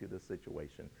walk into this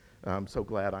situation. I'm so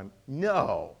glad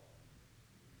No.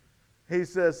 He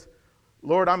says,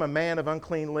 Lord, I'm a man of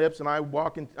unclean lips, and I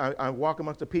walk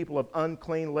amongst a people of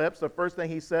unclean lips. The first thing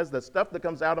He says, the stuff that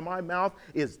comes out of my mouth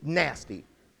is nasty.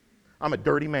 I'm a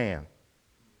dirty man.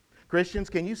 Christians,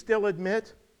 can you still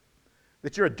admit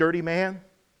that you're a dirty man?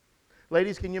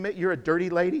 Ladies, can you admit you're a dirty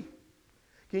lady?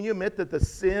 Can you admit that the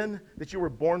sin that you were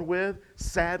born with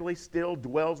sadly still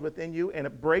dwells within you, and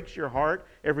it breaks your heart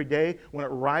every day when it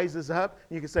rises up?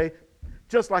 You can say,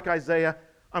 just like Isaiah,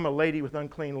 I'm a lady with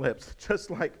unclean lips. Just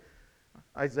like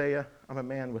Isaiah, I'm a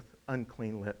man with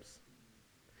unclean lips.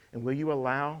 And will you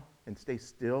allow and stay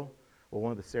still while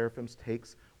one of the seraphims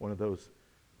takes one of those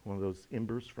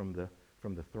embers from the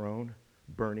throne,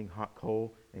 burning hot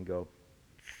coal, and go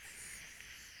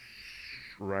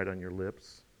right on your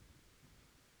lips?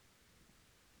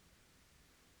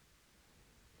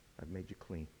 I've made you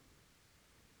clean.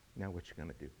 Now what you going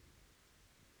to do?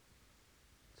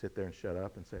 Sit there and shut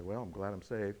up and say, well, I'm glad I'm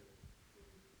saved?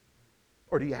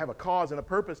 Or do you have a cause and a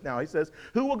purpose now? He says,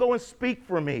 who will go and speak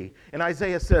for me? And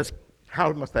Isaiah says,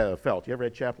 how must that have felt? You ever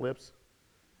had chapped lips?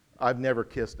 I've never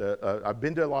kissed I've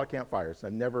been to a lot of campfires.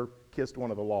 I've never kissed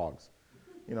one of the logs.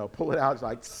 You know, pull it out, it's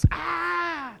like,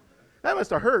 ah! That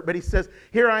must have hurt. But he says,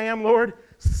 here I am, Lord,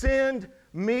 send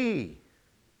me.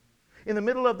 In the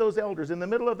middle of those elders, in the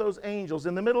middle of those angels,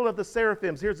 in the middle of the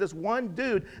seraphims, here's this one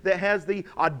dude that has the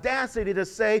audacity to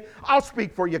say, I'll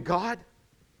speak for you, God.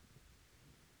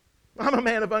 I'm a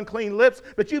man of unclean lips,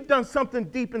 but you've done something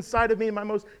deep inside of me in my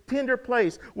most tender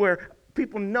place where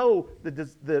people know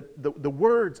the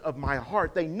words of my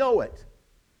heart. They know it.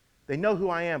 They know who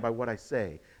I am by what I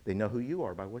say. They know who you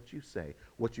are by what you say,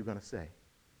 what you're going to say.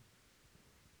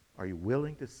 Are you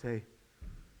willing to say,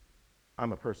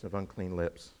 I'm a person of unclean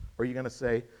lips? Or are you going to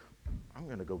say, I'm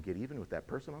going to go get even with that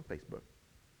person on Facebook?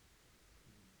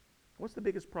 What's the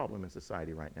biggest problem in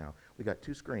society right now? We got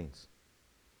two screens.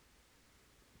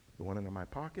 The one in my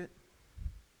pocket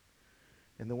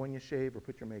and the one you shave or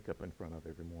put your makeup in front of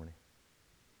every morning.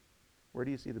 Where do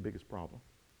you see the biggest problem?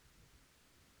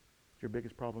 Is your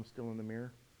biggest problem still in the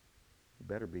mirror? It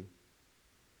better be.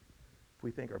 If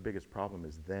we think our biggest problem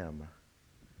is them,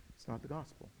 it's not the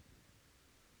gospel.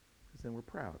 Because then we're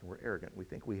proud and we're arrogant. We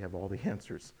think we have all the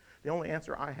answers. The only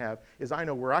answer I have is I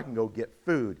know where I can go get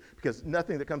food, because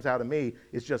nothing that comes out of me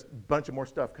is just a bunch of more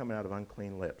stuff coming out of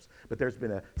unclean lips. But there's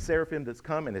been a seraphim that's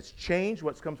come and it's changed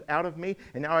what comes out of me,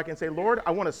 and now I can say, Lord,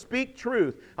 I want to speak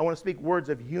truth. I want to speak words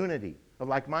of unity, of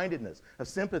like-mindedness, of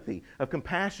sympathy, of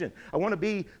compassion. I want to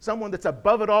be someone that's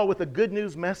above it all with a good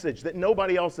news message that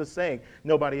nobody else is saying.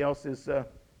 Nobody else is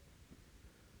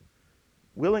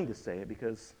willing to say it,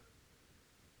 because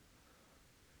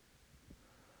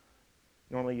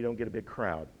normally you don't get a big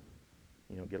crowd.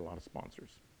 You don't get a lot of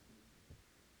sponsors.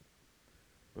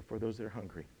 But for those that are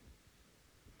hungry,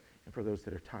 and for those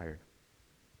that are tired,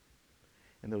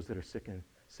 and those that are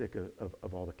sick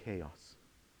of all the chaos,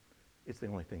 it's the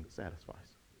only thing that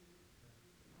satisfies.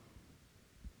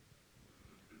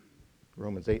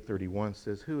 Romans 8:31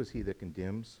 says, who is he that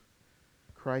condemns?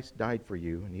 Christ died for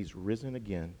you, and he's risen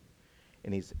again,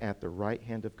 and he's at the right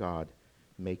hand of God,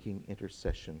 making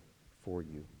intercession for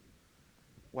you.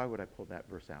 Why would I pull that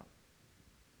verse out?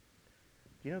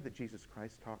 Do you know that Jesus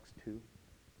Christ talks too?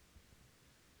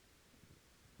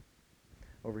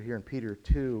 Over here in Peter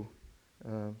 2,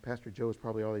 Pastor Joe has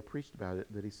probably already preached about it,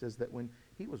 that he says that when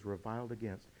he was reviled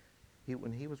against,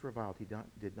 when he was reviled, he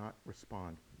did not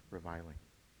respond reviling.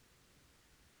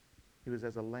 He was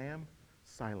as a lamb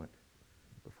silent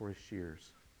before his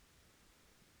shears.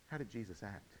 How did Jesus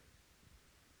act?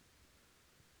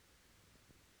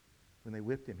 When they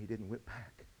whipped him, he didn't whip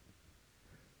back.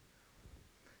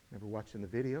 Remember watching the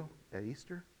video at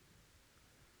Easter?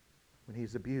 When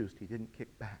he's abused, he didn't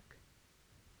kick back.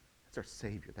 That's our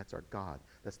Savior. That's our God.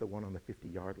 That's the one on the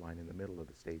 50-yard line in the middle of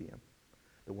the stadium.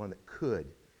 The one that could,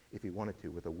 if he wanted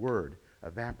to, with a word,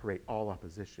 evaporate all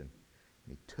opposition.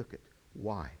 And he took it.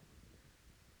 Why?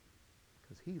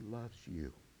 Because he loves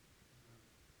you.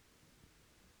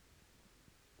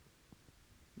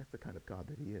 That's the kind of God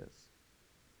that he is.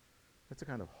 That's the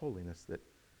kind of holiness that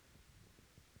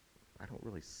I don't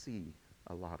really see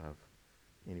a lot of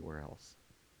anywhere else.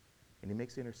 And he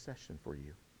makes intercession for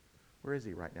you. Where is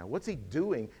he right now? What's he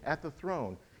doing at the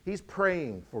throne? He's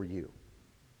praying for you.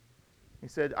 He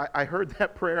said, I heard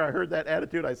that prayer, I heard that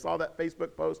attitude, I saw that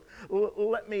Facebook post.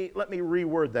 Let me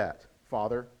reword that,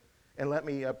 Father, and let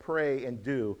me pray and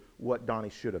do what Donnie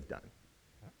should have done.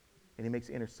 And he makes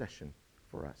intercession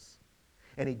for us.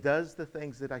 And he does the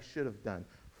things that I should have done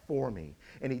for me.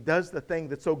 And he does the thing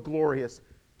that's so glorious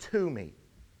to me.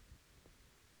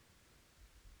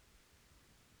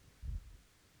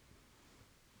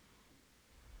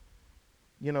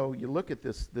 You know, you look at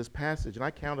this passage, and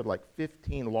I counted like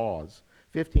 15 laws,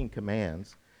 15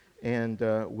 commands, and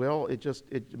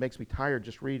it makes me tired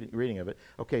just reading of it.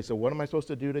 Okay, so what am I supposed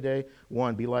to do today?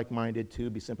 1, be like-minded.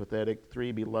 2, be sympathetic.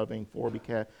 3, be loving. 4, be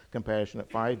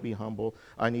compassionate. 5, be humble.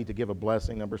 I need to give a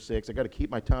blessing. Number 6, I got to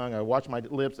keep my tongue. I watch my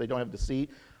lips. They don't have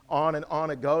deceit. On and on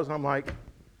it goes, and I'm like,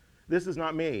 this is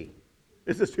not me.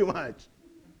 This is too much.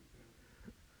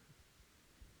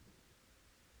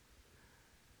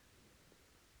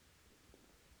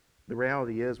 The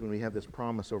reality is, when we have this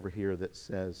promise over here that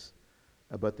says,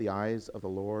 but the eyes of the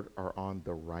Lord are on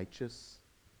the righteous,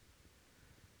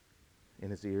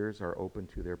 and his ears are open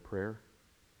to their prayer.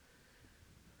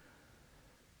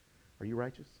 Are you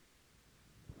righteous?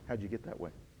 How'd you get that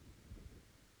way?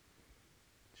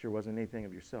 Sure wasn't anything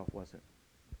of yourself, was it?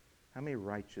 How many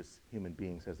righteous human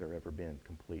beings has there ever been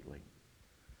completely?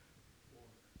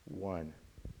 1.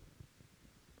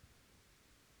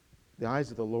 The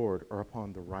eyes of the Lord are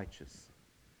upon the righteous.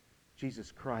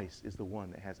 Jesus Christ is the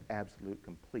one that has absolute,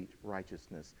 complete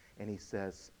righteousness. And he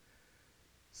says,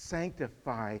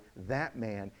 sanctify that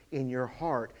man in your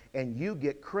heart, and you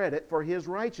get credit for his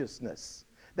righteousness.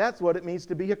 That's what it means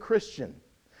to be a Christian.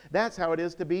 That's how it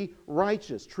is to be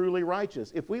righteous, truly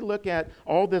righteous. If we look at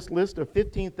all this list of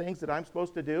 15 things that I'm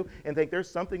supposed to do and think there's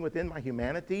something within my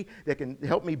humanity that can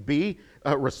help me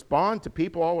respond to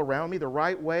people all around me the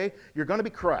right way, you're going to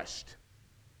be crushed.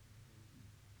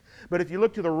 But if you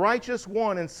look to the righteous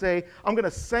one and say, I'm going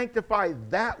to sanctify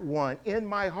that one in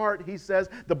my heart, he says,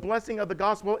 the blessing of the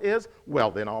gospel is,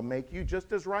 well, then I'll make you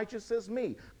just as righteous as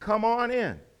me. Come on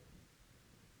in.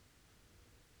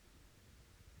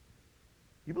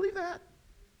 You believe that?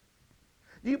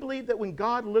 Do you believe that when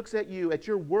God looks at you at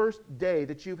your worst day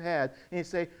that you've had, and you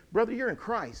say, brother, you're in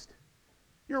Christ.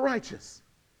 You're righteous.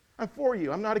 I'm for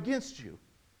you. I'm not against you.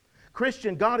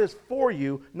 Christian, God is for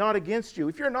you, not against you.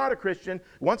 If you're not a Christian,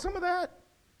 want some of that?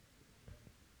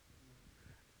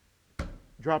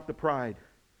 Drop the pride.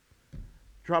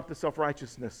 Drop the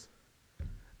self-righteousness.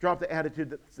 Drop the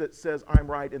attitude that says, I'm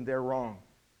right and they're wrong.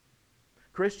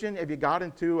 Christian, have you got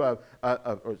into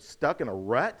or stuck in a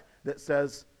rut that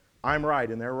says, I'm right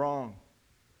and they're wrong?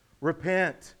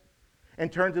 Repent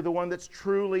and turn to the one that's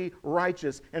truly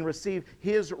righteous and receive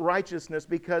his righteousness,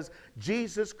 because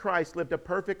Jesus Christ lived a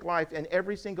perfect life, and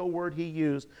every single word he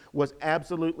used was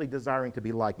absolutely desiring to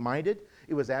be like-minded.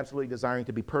 It was absolutely desiring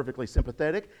to be perfectly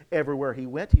sympathetic. Everywhere he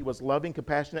went, he was loving,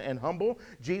 compassionate, and humble.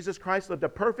 Jesus Christ lived a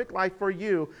perfect life for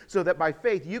you so that by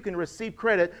faith you can receive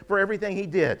credit for everything he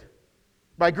did.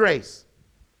 By grace.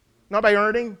 Not by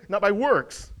earning, not by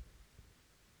works.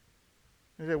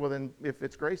 You say, well then, if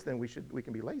it's grace, then we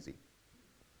can be lazy.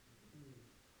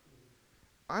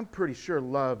 I'm pretty sure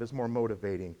love is more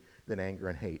motivating than anger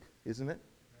and hate, isn't it?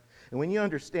 And when you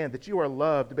understand that you are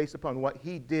loved based upon what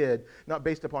he did, not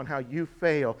based upon how you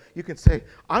fail, you can say,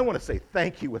 I want to say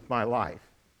thank you with my life.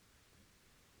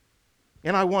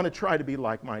 And I want to try to be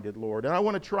like-minded, Lord. And I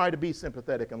want to try to be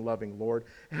sympathetic and loving, Lord.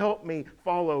 Help me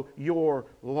follow your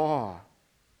law.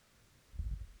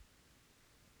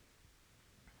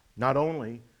 Not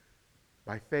only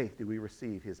by faith do we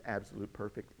receive his absolute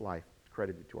perfect life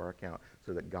credited to our account,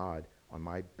 so that God, on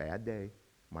my bad day,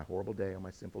 my horrible day, on my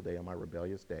sinful day, on my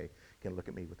rebellious day, can look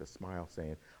at me with a smile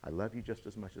saying, I love you just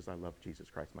as much as I love Jesus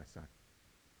Christ, my son.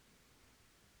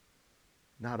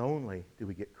 Not only do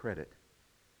we get credit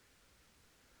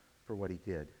for what he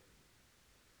did,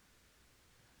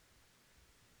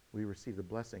 we receive the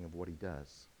blessing of what he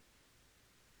does.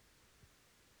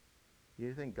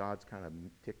 You think God's kind of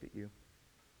ticked at you,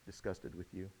 disgusted with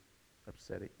you,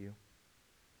 upset at you?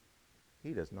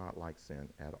 He does not like sin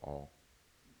at all.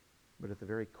 But at the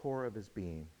very core of his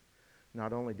being,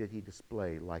 not only did he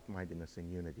display like-mindedness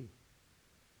and unity,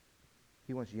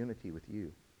 he wants unity with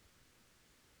you.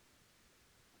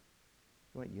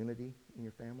 You want unity in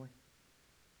your family?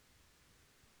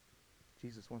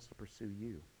 Jesus wants to pursue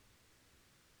you.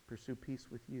 Pursue peace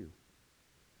with you.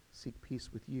 Seek peace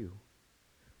with you.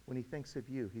 When he thinks of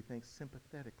you, he thinks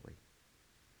sympathetically.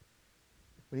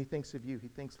 When he thinks of you, he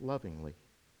thinks lovingly.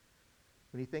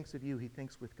 When he thinks of you, he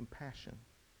thinks with compassion.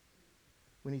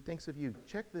 When he thinks of you,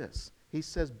 check this. He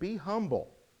says, be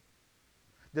humble.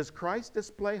 Does Christ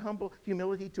display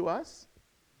humility to us?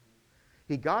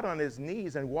 He got on his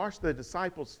knees and washed the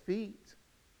disciples' feet.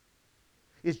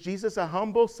 Is Jesus a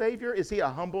humble Savior? Is he a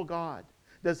humble God?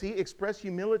 Does he express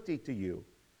humility to you?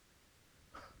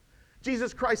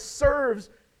 Jesus Christ serves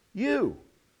you.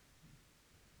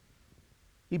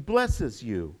 He blesses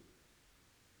you.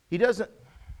 He doesn't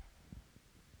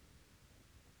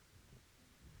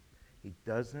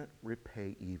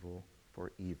repay evil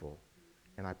for evil.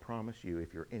 And I promise you,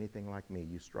 if you're anything like me,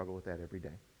 you struggle with that every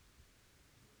day.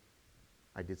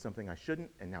 I did something I shouldn't,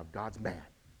 and now God's mad.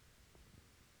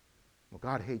 Well,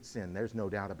 God hates sin. There's no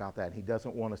doubt about that. He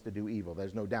doesn't want us to do evil.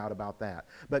 There's no doubt about that.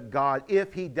 But God,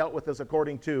 if he dealt with us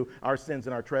according to our sins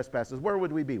and our trespasses, where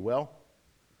would we be? Well,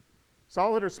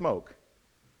 solid or smoke?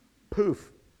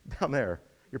 Poof, down there.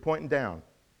 You're pointing down.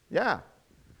 Yeah.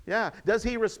 Does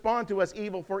he respond to us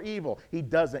evil for evil? He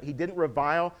doesn't. He didn't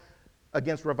revile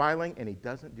against reviling, and he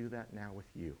doesn't do that now with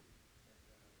you.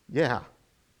 Yeah.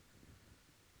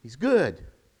 He's good.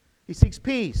 He seeks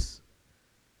peace.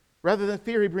 Rather than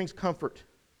fear, he brings comfort.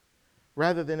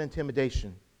 Rather than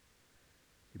intimidation,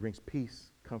 he brings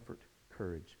peace, comfort,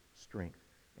 courage, strength,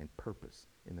 and purpose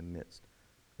in the midst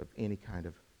of any kind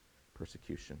of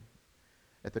persecution.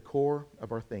 At the core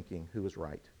of our thinking, who is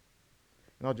right?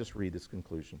 And I'll just read this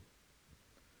conclusion.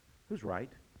 Who's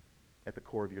right at the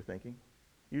core of your thinking?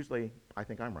 Usually, I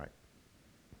think I'm right.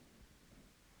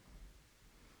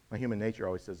 My human nature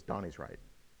always says, Donnie's right.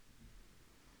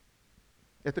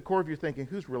 At the core of your thinking,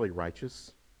 who's really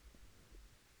righteous?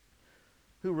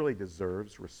 Who really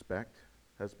deserves respect?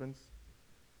 Husbands,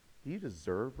 do you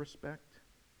deserve respect?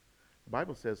 The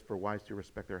Bible says for wives to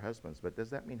respect their husbands, but does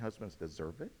that mean husbands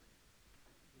deserve it?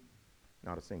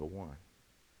 Not a single one.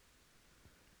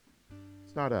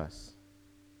 It's not us.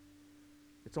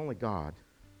 It's only God.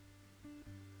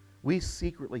 We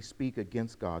secretly speak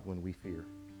against God when we fear.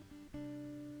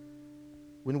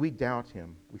 When we doubt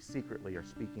him, we secretly are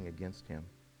speaking against him.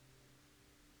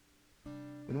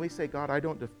 When we say, God, I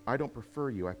don't prefer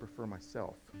you, I prefer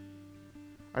myself.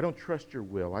 I don't trust your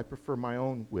will, I prefer my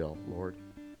own will, Lord.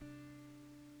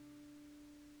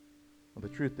 Well, the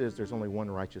truth is there's only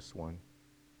one righteous one,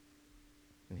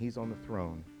 and he's on the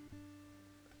throne.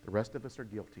 The rest of us are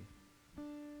guilty.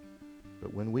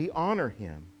 But when we honor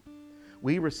him,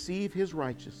 we receive his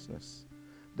righteousness,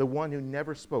 the one who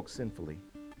never spoke sinfully.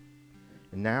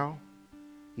 And now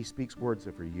he speaks words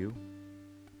over you,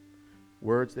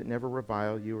 words that never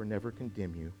revile you or never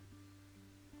condemn you.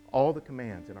 All the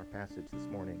commands in our passage this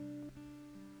morning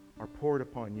are poured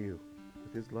upon you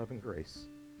with his love and grace.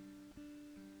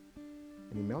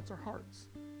 And he melts our hearts.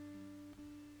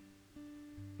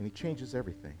 And he changes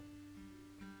everything.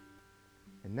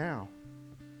 And now,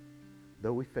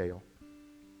 though we fail,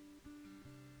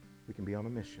 we can be on a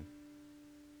mission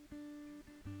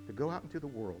to go out into the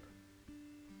world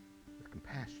with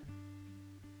compassion,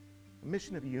 a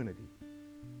mission of unity,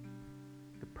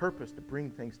 the purpose to bring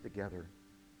things together,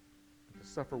 to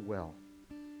suffer well,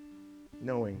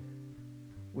 knowing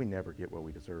we never get what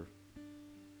we deserve.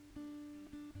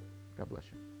 God bless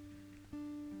you.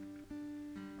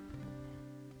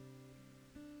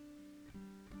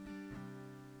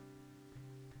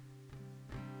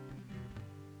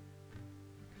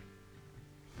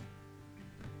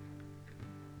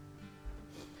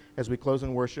 As we close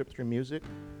in worship through music,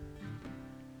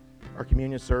 our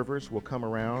communion servers will come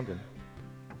around and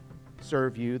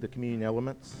serve you the communion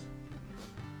elements.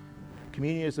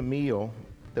 Communion is a meal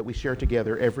that we share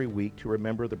together every week to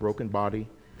remember the broken body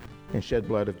and shed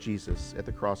blood of Jesus at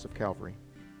the cross of Calvary.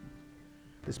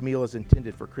 This meal is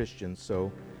intended for Christians,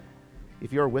 so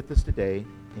if you are with us today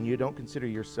and you don't consider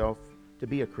yourself to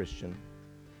be a Christian,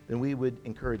 then we would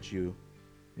encourage you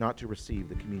not to receive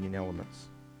the communion elements,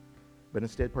 but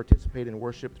instead participate in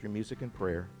worship through music and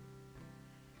prayer.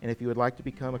 And if you would like to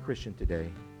become a Christian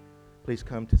today, please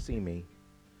come to see me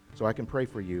so I can pray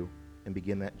for you and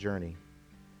begin that journey.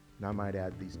 And I might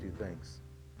add these two things.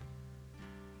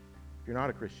 If you're not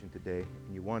a Christian today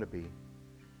and you want to be,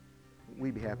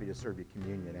 we'd be happy to serve you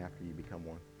communion after you become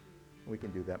one. We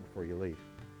can do that before you leave.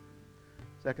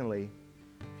 Secondly,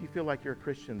 if you feel like you're a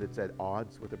Christian that's at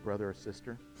odds with a brother or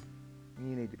sister, and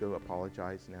you need to go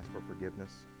apologize and ask for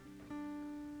forgiveness,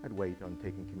 I'd wait on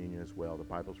taking communion as well. The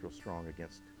Bible's real strong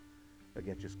against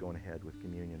just going ahead with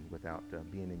communion without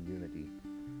being in unity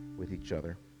with each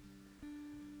other.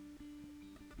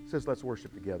 It says, let's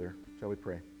worship together. Shall we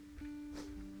pray?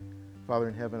 Father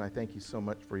in heaven, I thank you so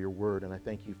much for your word, and I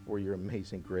thank you for your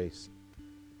amazing grace.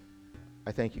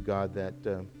 I thank you, God,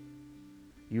 that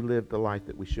you lived the life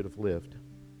that we should have lived.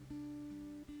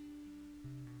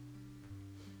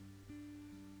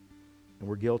 And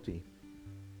we're guilty.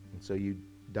 And so you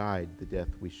died the death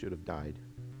we should have died.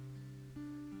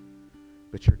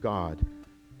 But you're God.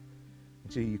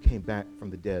 And so you came back from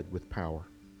the dead with power.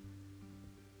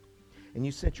 And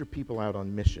you sent your people out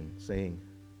on mission, saying,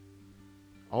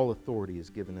 all authority is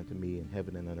given unto me in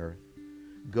heaven and on earth.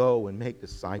 Go and make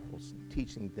disciples,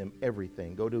 teaching them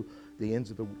everything. Go to the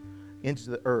ends of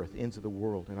the earth, ends of the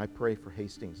world. And I pray for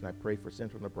Hastings, and I pray for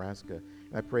Central Nebraska,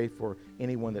 and I pray for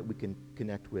anyone that we can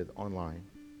connect with online.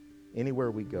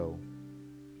 Anywhere we go.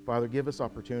 Father, give us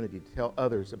opportunity to tell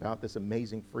others about this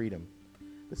amazing freedom,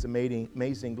 this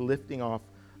amazing lifting off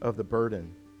of the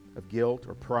burden of guilt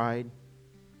or pride,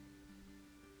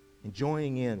 and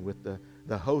joining in with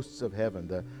the hosts of heaven,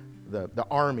 the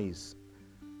armies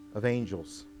of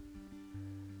angels.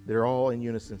 They're all in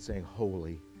unison saying,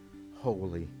 holy,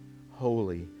 holy,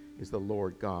 holy is the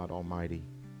Lord God Almighty.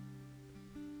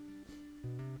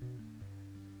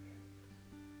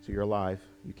 So you're alive.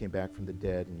 You came back from the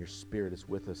dead, and your Spirit is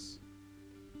with us.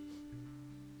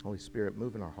 Holy Spirit,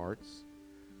 move in our hearts.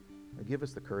 And give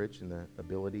us the courage and the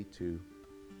ability to,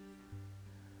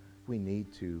 if we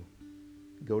need to,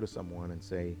 go to someone and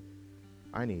say,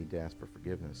 I need to ask for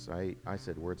forgiveness. I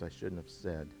said words I shouldn't have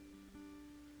said.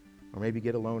 Or maybe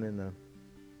get alone in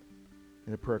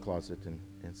a prayer closet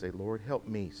and say, Lord, help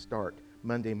me start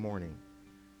Monday morning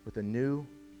with a new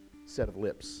set of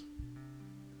lips.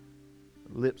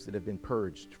 Lips that have been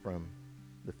purged from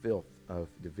the filth of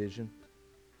division,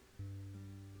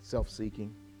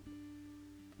 self-seeking.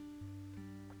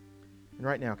 And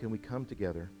right now, can we come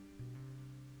together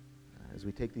as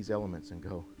we take these elements and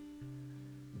go,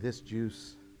 this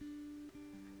juice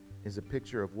is a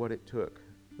picture of what it took,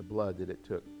 the blood that it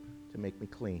took to make me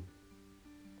clean.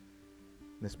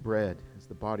 This bread is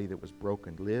the body that was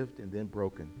broken, lived and then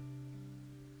broken,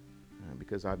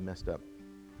 because I've messed up.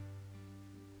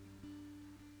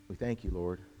 We thank you,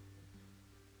 Lord.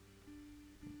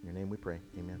 In your name we pray.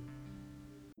 Amen.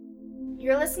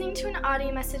 You're listening to an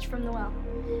audio message from The Well,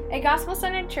 a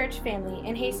gospel-centered church family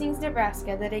in Hastings,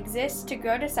 Nebraska that exists to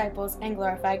grow disciples and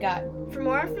glorify God. For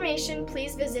more information,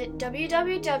 please visit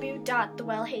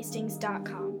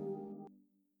www.thewellhastings.com.